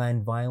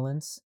gangland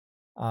violence,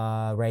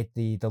 right?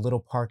 The Little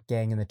Park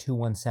Gang and the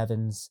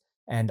 217s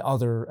and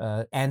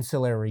other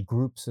ancillary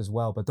groups as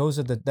well. But those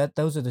are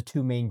the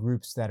two main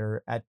groups that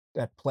are at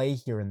play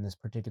here in this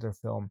particular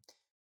film.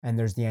 And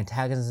there's the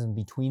antagonism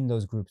between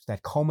those groups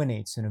that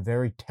culminates in a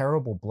very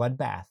terrible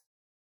bloodbath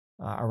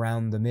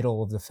around the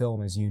middle of the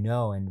film, as you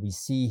know, and we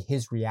see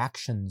his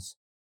reactions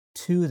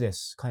to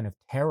this kind of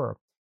terror.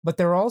 But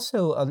there are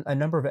also a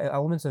number of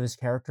elements of his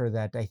character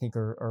that I think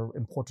are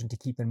important to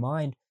keep in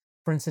mind.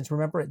 For instance,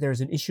 remember there's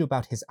an issue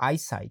about his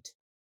eyesight.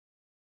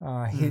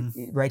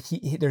 Right?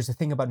 There's a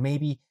thing about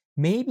maybe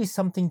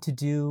something to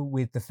do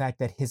with the fact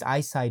that his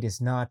eyesight has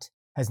not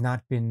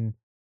been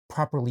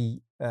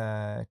properly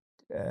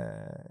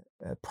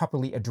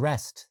properly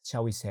addressed,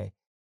 shall we say?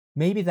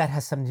 Maybe that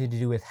has something to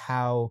do with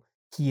how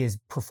he is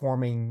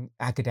performing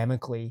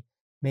academically.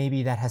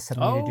 Maybe that has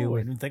something to do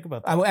with. I didn't think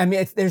about that. I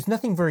mean, there's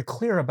nothing very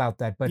clear about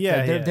that, but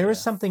there is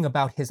something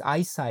about his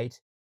eyesight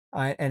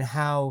and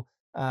how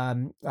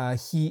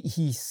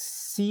he's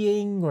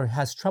seeing or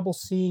has trouble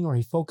seeing, or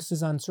he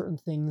focuses on certain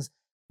things.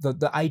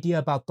 The idea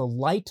about the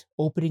light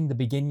opening the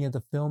beginning of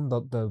the film,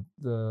 the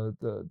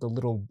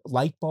little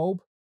light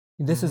bulb.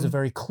 This is a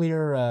very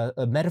clear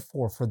a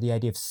metaphor for the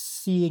idea of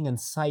seeing and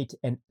sight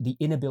and the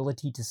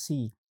inability to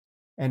see.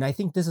 And I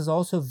think this is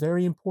also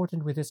very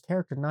important with his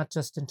character, not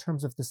just in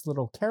terms of this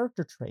little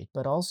character trait,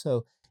 but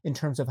also in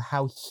terms of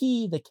how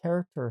he, the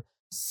character,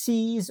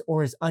 sees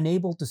or is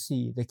unable to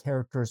see the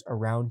characters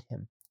around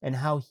him, and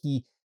how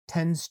he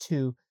tends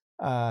to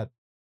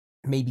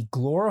maybe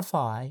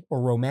glorify or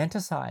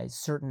romanticize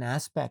certain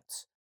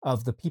aspects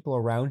of the people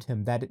around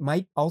him that it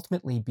might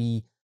ultimately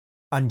be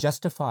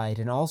unjustified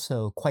and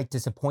also quite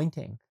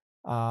disappointing.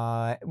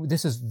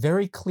 This is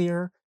very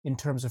clear in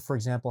terms of, for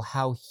example,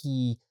 how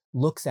he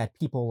looks at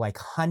people like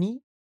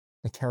Honey,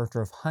 the character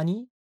of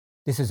Honey.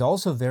 This is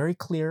also very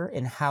clear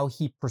in how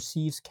he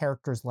perceives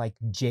characters like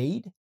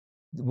Jade,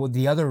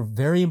 the other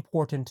very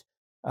important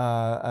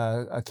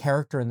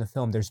character in the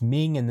film. There's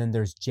Ming and then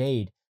there's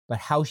Jade, but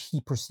how he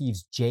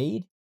perceives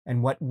Jade,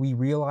 and what we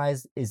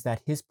realize is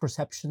that his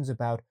perceptions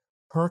about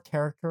her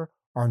character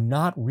are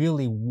not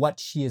really what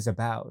she is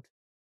about.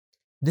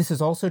 This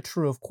is also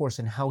true, of course,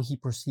 in how he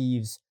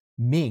perceives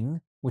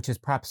Ming, which is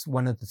perhaps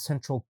one of the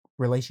central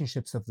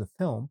relationships of the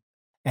film.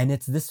 And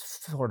it's this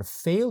sort of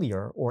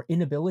failure or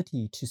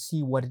inability to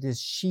see what it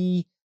is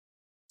she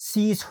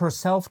sees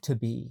herself to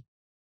be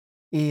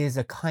is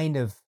a kind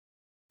of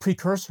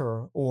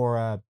precursor or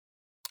a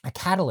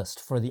catalyst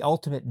for the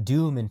ultimate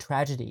doom and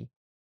tragedy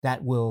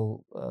that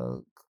will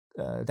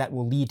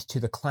lead to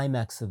the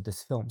climax of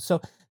this film.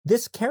 So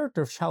this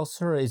character of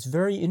Chaosu is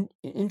very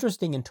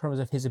interesting in terms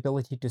of his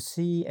ability to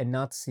see and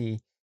not see,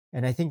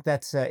 and I think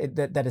that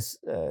is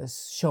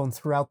shown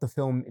throughout the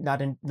film,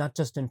 not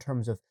just in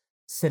terms of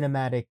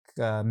cinematic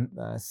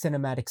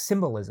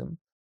symbolism,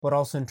 but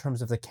also in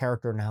terms of the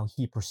character and how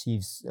he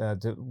perceives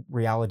the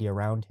reality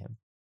around him.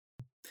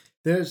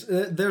 There's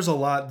a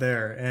lot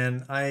there,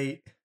 and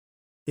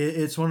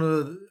it's one of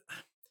the,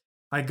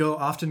 I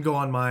often go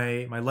on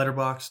my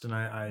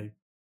Letterboxd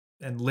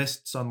and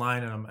lists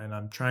online, and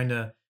I'm trying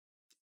to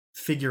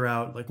figure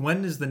out, like,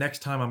 when is the next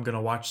time I'm going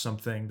to watch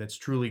something that's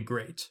truly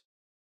great,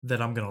 that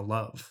I'm going to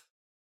love.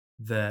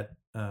 That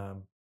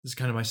this is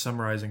kind of my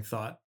summarizing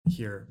thought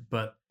here,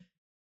 but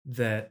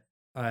that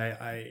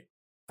I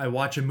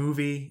watch a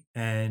movie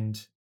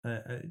and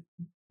I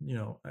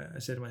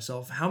say to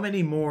myself, how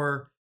many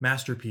more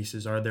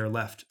masterpieces are there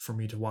left for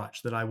me to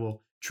watch that I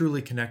will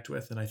truly connect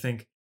with? And I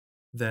think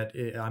that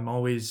I'm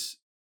always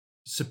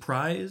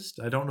surprised.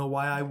 I don't know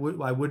why I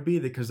would be,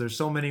 because there's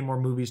so many more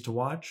movies to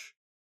watch,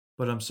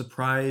 but I'm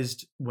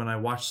surprised when I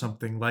watch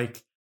something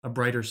like A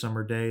Brighter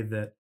Summer Day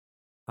that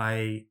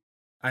I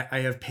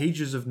have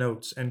pages of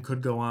notes and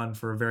could go on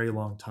for a very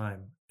long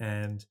time.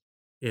 And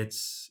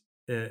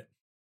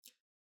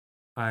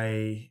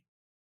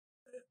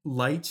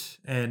light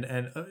and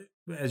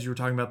as you were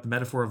talking about the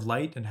metaphor of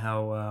light and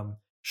how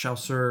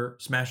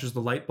Chaosu smashes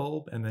the light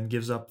bulb and then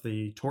gives up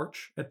the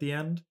torch at the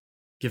end,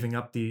 giving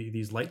up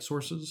these light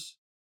sources.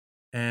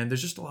 And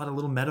there's just a lot of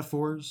little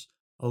metaphors,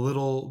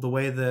 the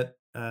way that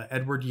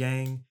Edward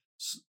Yang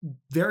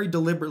very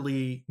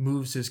deliberately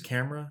moves his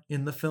camera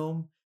in the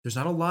film. There's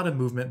not a lot of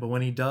movement, but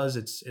when he does,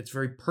 it's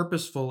very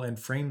purposeful and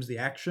frames the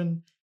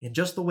action in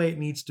just the way it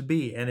needs to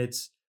be. And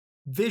it's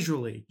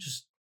visually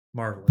just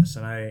marvelous.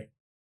 And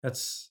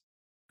that's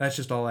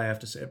just all I have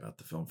to say about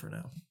the film for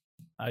now.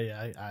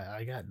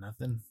 I got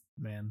nothing,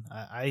 man.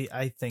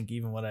 I think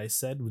even what I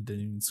said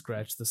didn't even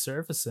scratch the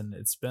surface, and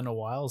it's been a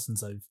while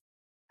since I've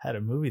had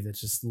a movie that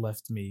just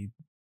left me,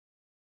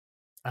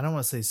 I don't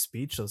want to say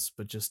speechless,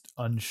 but just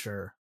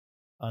unsure.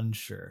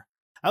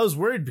 I was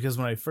worried because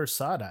when I first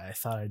saw it, I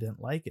thought I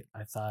didn't like it.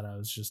 I thought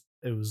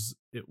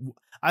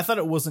I thought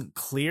it wasn't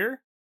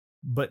clear,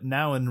 but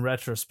now in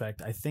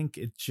retrospect, I think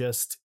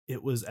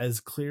it was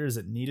as clear as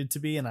it needed to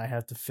be, and I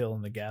have to fill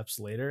in the gaps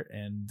later.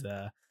 And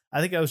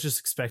I think I was just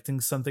expecting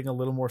something a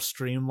little more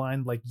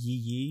streamlined, like Yi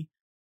Yi.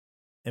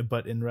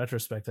 But in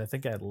retrospect, I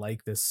think I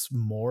like this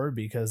more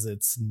because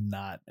it's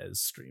not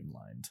as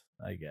streamlined,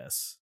 I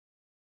guess.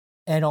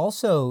 And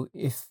also,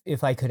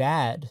 if I could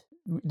add,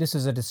 this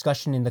is a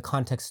discussion in the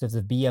context of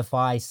the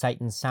BFI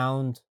Sight and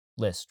Sound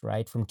list,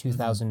 right, from Yes,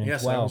 I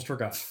 2012. almost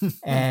forgot.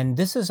 And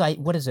this is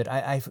what is it?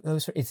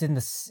 It's in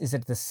is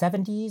it the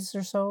 70s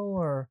or so,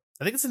 or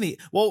I think it's in the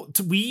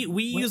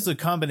we use a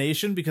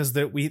combination because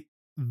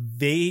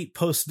they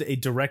posted a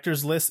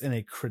director's list and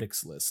a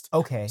critics list.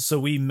 okay.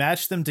 So we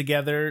matched them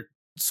together.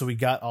 So we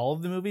got all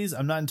of the movies.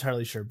 I'm not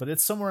entirely sure, but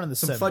it's somewhere in the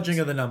Some 70s. fudging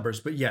of the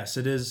numbers, but yes,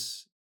 it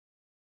is.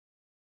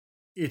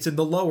 It's in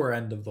the lower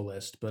end of the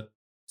list, but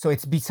So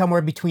it's be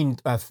somewhere between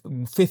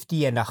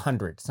 50 and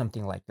 100,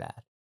 something like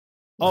that.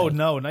 Oh right?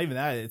 no, not even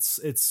that.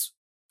 It's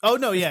oh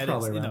no, yeah,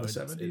 probably it is. around the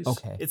It's- 70s.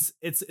 Okay.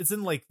 It's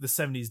in like the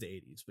 70s to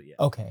 80s, but yeah.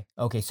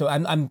 Okay. So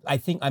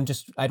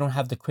I don't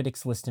have the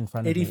critics list in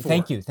front of me. 84.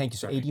 Thank you. So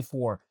Sorry.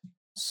 84.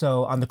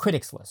 So on the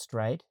critics list,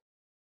 right?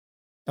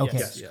 Okay.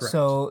 Yes, Yes,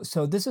 correct.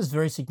 So this is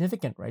very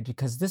significant, right?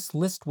 Because this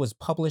list was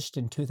published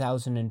in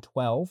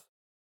 2012.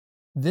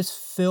 This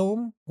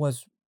film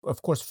was,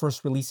 of course,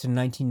 first released in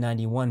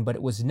 1991, but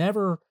it was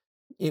never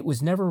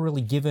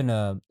really given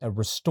a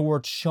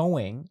restored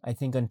showing, I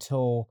think,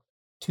 until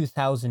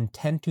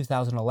 2010,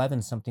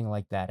 2011, something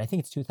like that. I think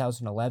it's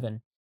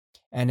 2011.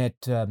 And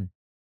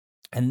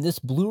this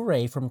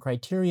Blu-ray from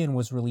Criterion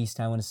was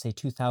released, I want to say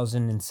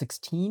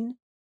 2016.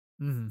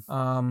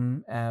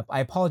 I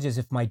apologize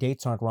if my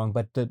dates aren't wrong,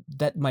 but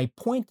my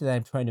point that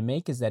I'm trying to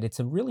make is that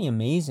it's a really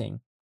amazing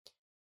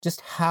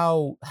just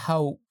how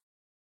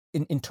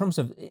in terms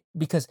of,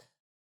 because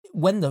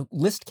when the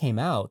list came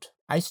out,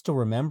 I still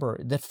remember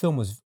that film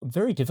was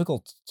very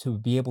difficult to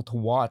be able to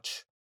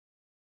watch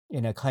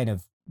in a kind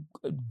of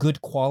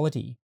good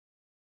quality.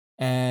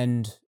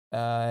 And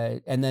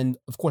then,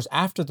 of course,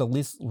 after the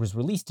list was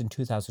released in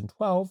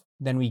 2012,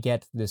 then we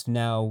get this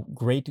now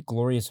great,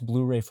 glorious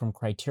Blu-ray from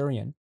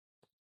Criterion.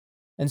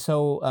 And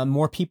so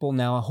more people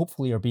now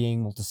hopefully are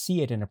being able to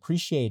see it and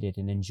appreciate it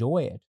and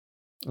enjoy it.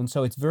 And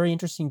so it's very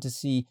interesting to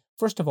see,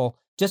 first of all,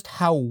 just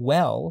how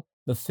well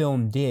the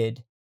film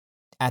did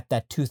at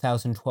that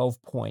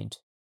 2012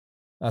 point,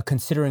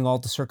 considering all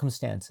the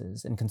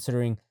circumstances and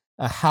considering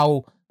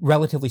how,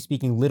 relatively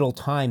speaking, little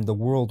time the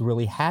world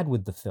really had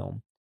with the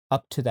film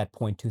up to that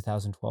point,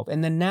 2012.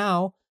 And then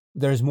now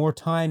there's more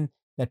time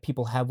that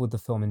people have with the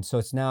film. And so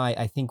it's now,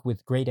 I think,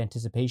 with great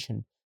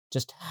anticipation,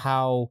 just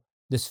how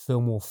this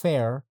film will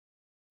fare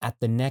at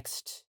the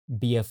next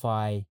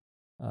BFI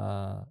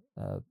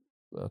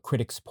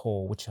critics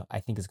poll, which I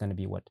think is going to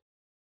be what,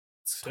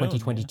 Soon,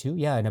 2022?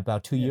 Yeah, in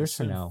about 2 years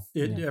from soon. now.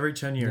 Every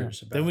 10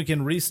 years. Then we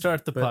can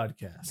restart the But-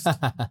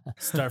 podcast.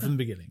 Start from the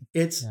beginning.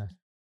 It's Yeah.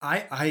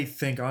 I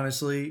think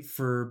honestly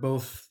for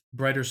both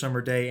Brighter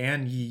Summer Day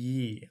and Yi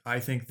Yi, I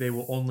think they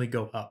will only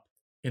go up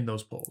in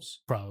those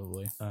polls.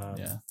 Probably.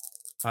 Yeah.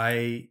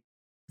 Yeah.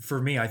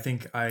 For me, I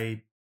think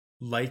I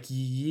like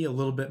Yi Yi a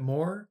little bit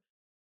more,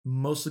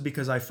 mostly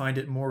because I find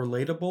it more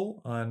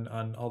relatable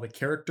on all the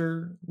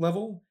character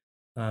level.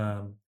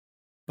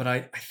 But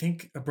I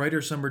think A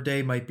Brighter Summer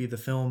Day might be the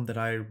film that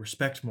I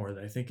respect more,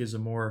 that I think is a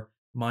more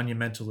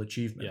monumental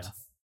achievement.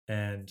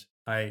 And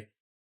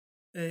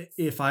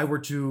if I were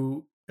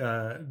to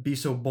be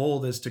so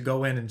bold as to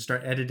go in and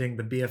start editing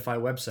the BFI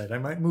website, I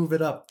might move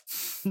it up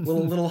a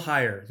little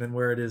higher than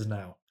where it is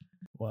now.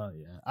 Well,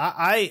 yeah.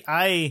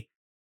 I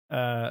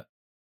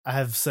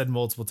have said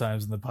multiple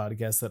times in the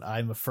podcast that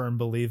I'm a firm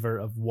believer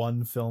of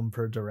one film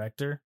per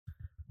director.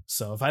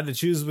 So if I had to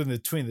choose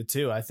between the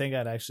two, I think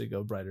I'd actually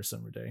go Brighter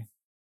Summer Day.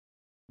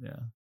 Yeah.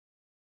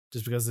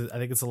 Just because I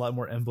think it's a lot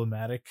more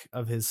emblematic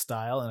of his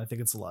style, and I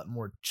think it's a lot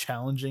more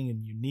challenging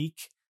and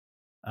unique.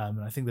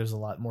 And I think there's a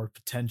lot more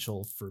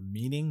potential for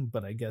meaning,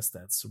 but I guess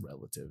that's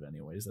relative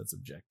anyways. That's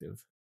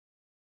objective.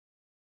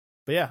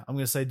 But yeah, I'm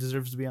going to say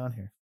deserves to be on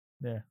here.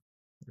 There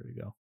we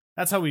go.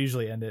 That's how we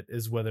usually end it,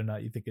 is whether or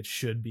not you think it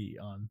should be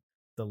on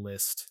the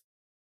list.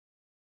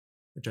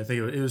 Which I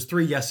think it was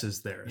 3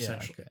 yeses there,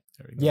 essentially. Yeah, okay.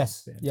 There we go.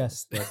 Yes.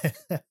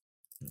 Fantastic.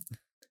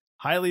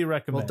 Highly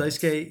recommend. Well,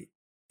 Daisuke,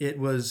 it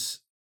was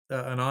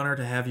an honor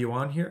to have you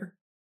on here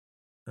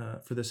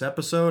for this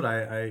episode.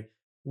 I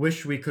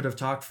wish we could have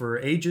talked for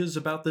ages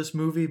about this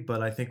movie,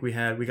 but I think we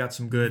got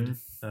some good,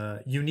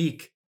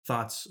 unique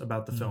thoughts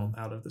about the film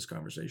out of this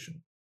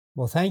conversation.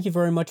 Well, thank you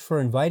very much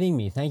for inviting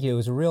me. Thank you. It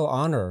was a real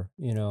honor.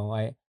 You know,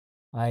 I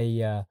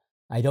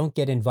don't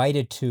get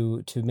invited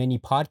to many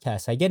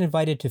podcasts. I get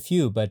invited to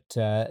few, but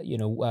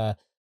not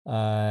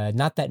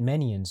that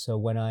many. And so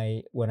when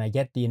I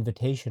get the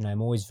invitation,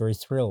 I'm always very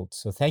thrilled.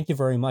 So thank you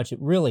very much. It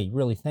really,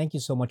 really, thank you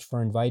so much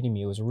for inviting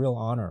me. It was a real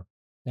honor.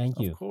 Thank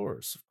you. Of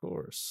course.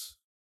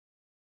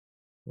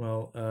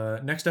 Well,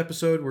 next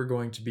episode, we're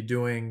going to be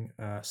doing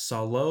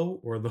Salo,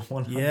 or the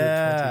 120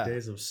 Yeah.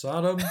 Days of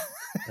Sodom.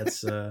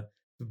 That's the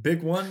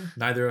big one.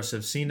 Neither of us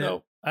have seen it.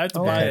 Nope. I have to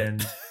buy it.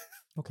 And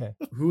Okay.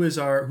 Who's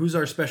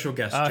our special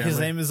guest? His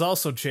Chandler? name is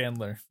also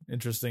Chandler.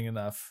 Interesting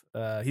enough,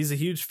 he's a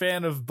huge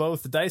fan of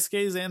both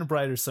Daisuke's and A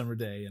Brighter Summer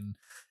Day, and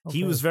he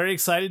Okay. was very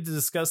excited to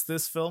discuss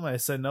this film. I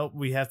said, nope,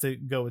 we have to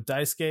go with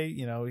Daisuke.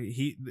 You know,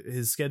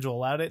 his schedule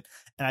allowed it,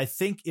 and I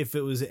think if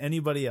it was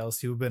anybody else,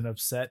 he would have been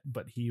upset.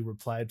 But he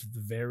replied with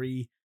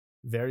very,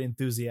 very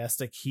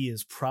enthusiastic. He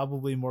is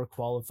probably more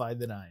qualified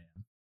than I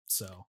am.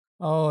 So,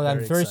 Oh, I'm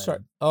very very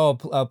excited. sorry.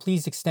 Oh,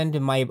 please extend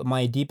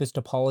my deepest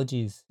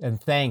apologies and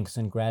thanks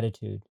and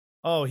gratitude.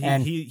 oh,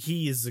 And-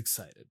 he is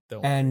excited.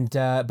 Don't worry. And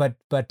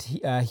but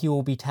he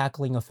will be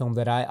tackling a film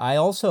that I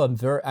also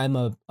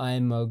am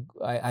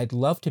I'd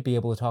love to be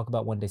able to talk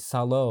about one day.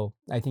 Salo.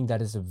 I think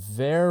that is a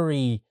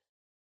very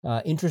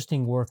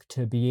interesting work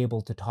to be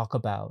able to talk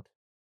about,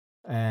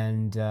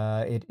 and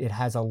it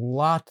has a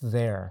lot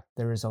there.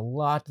 There is a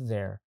lot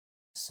there.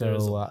 So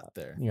There's a lot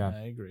there. yeah.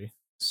 I agree.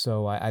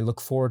 So I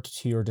look forward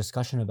to your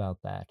discussion about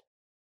that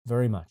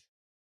very much.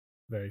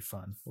 Very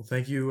fun. Well,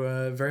 thank you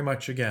very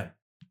much again.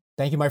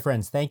 Thank you, my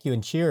friends. Thank you,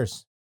 and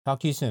cheers. Talk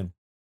to you soon.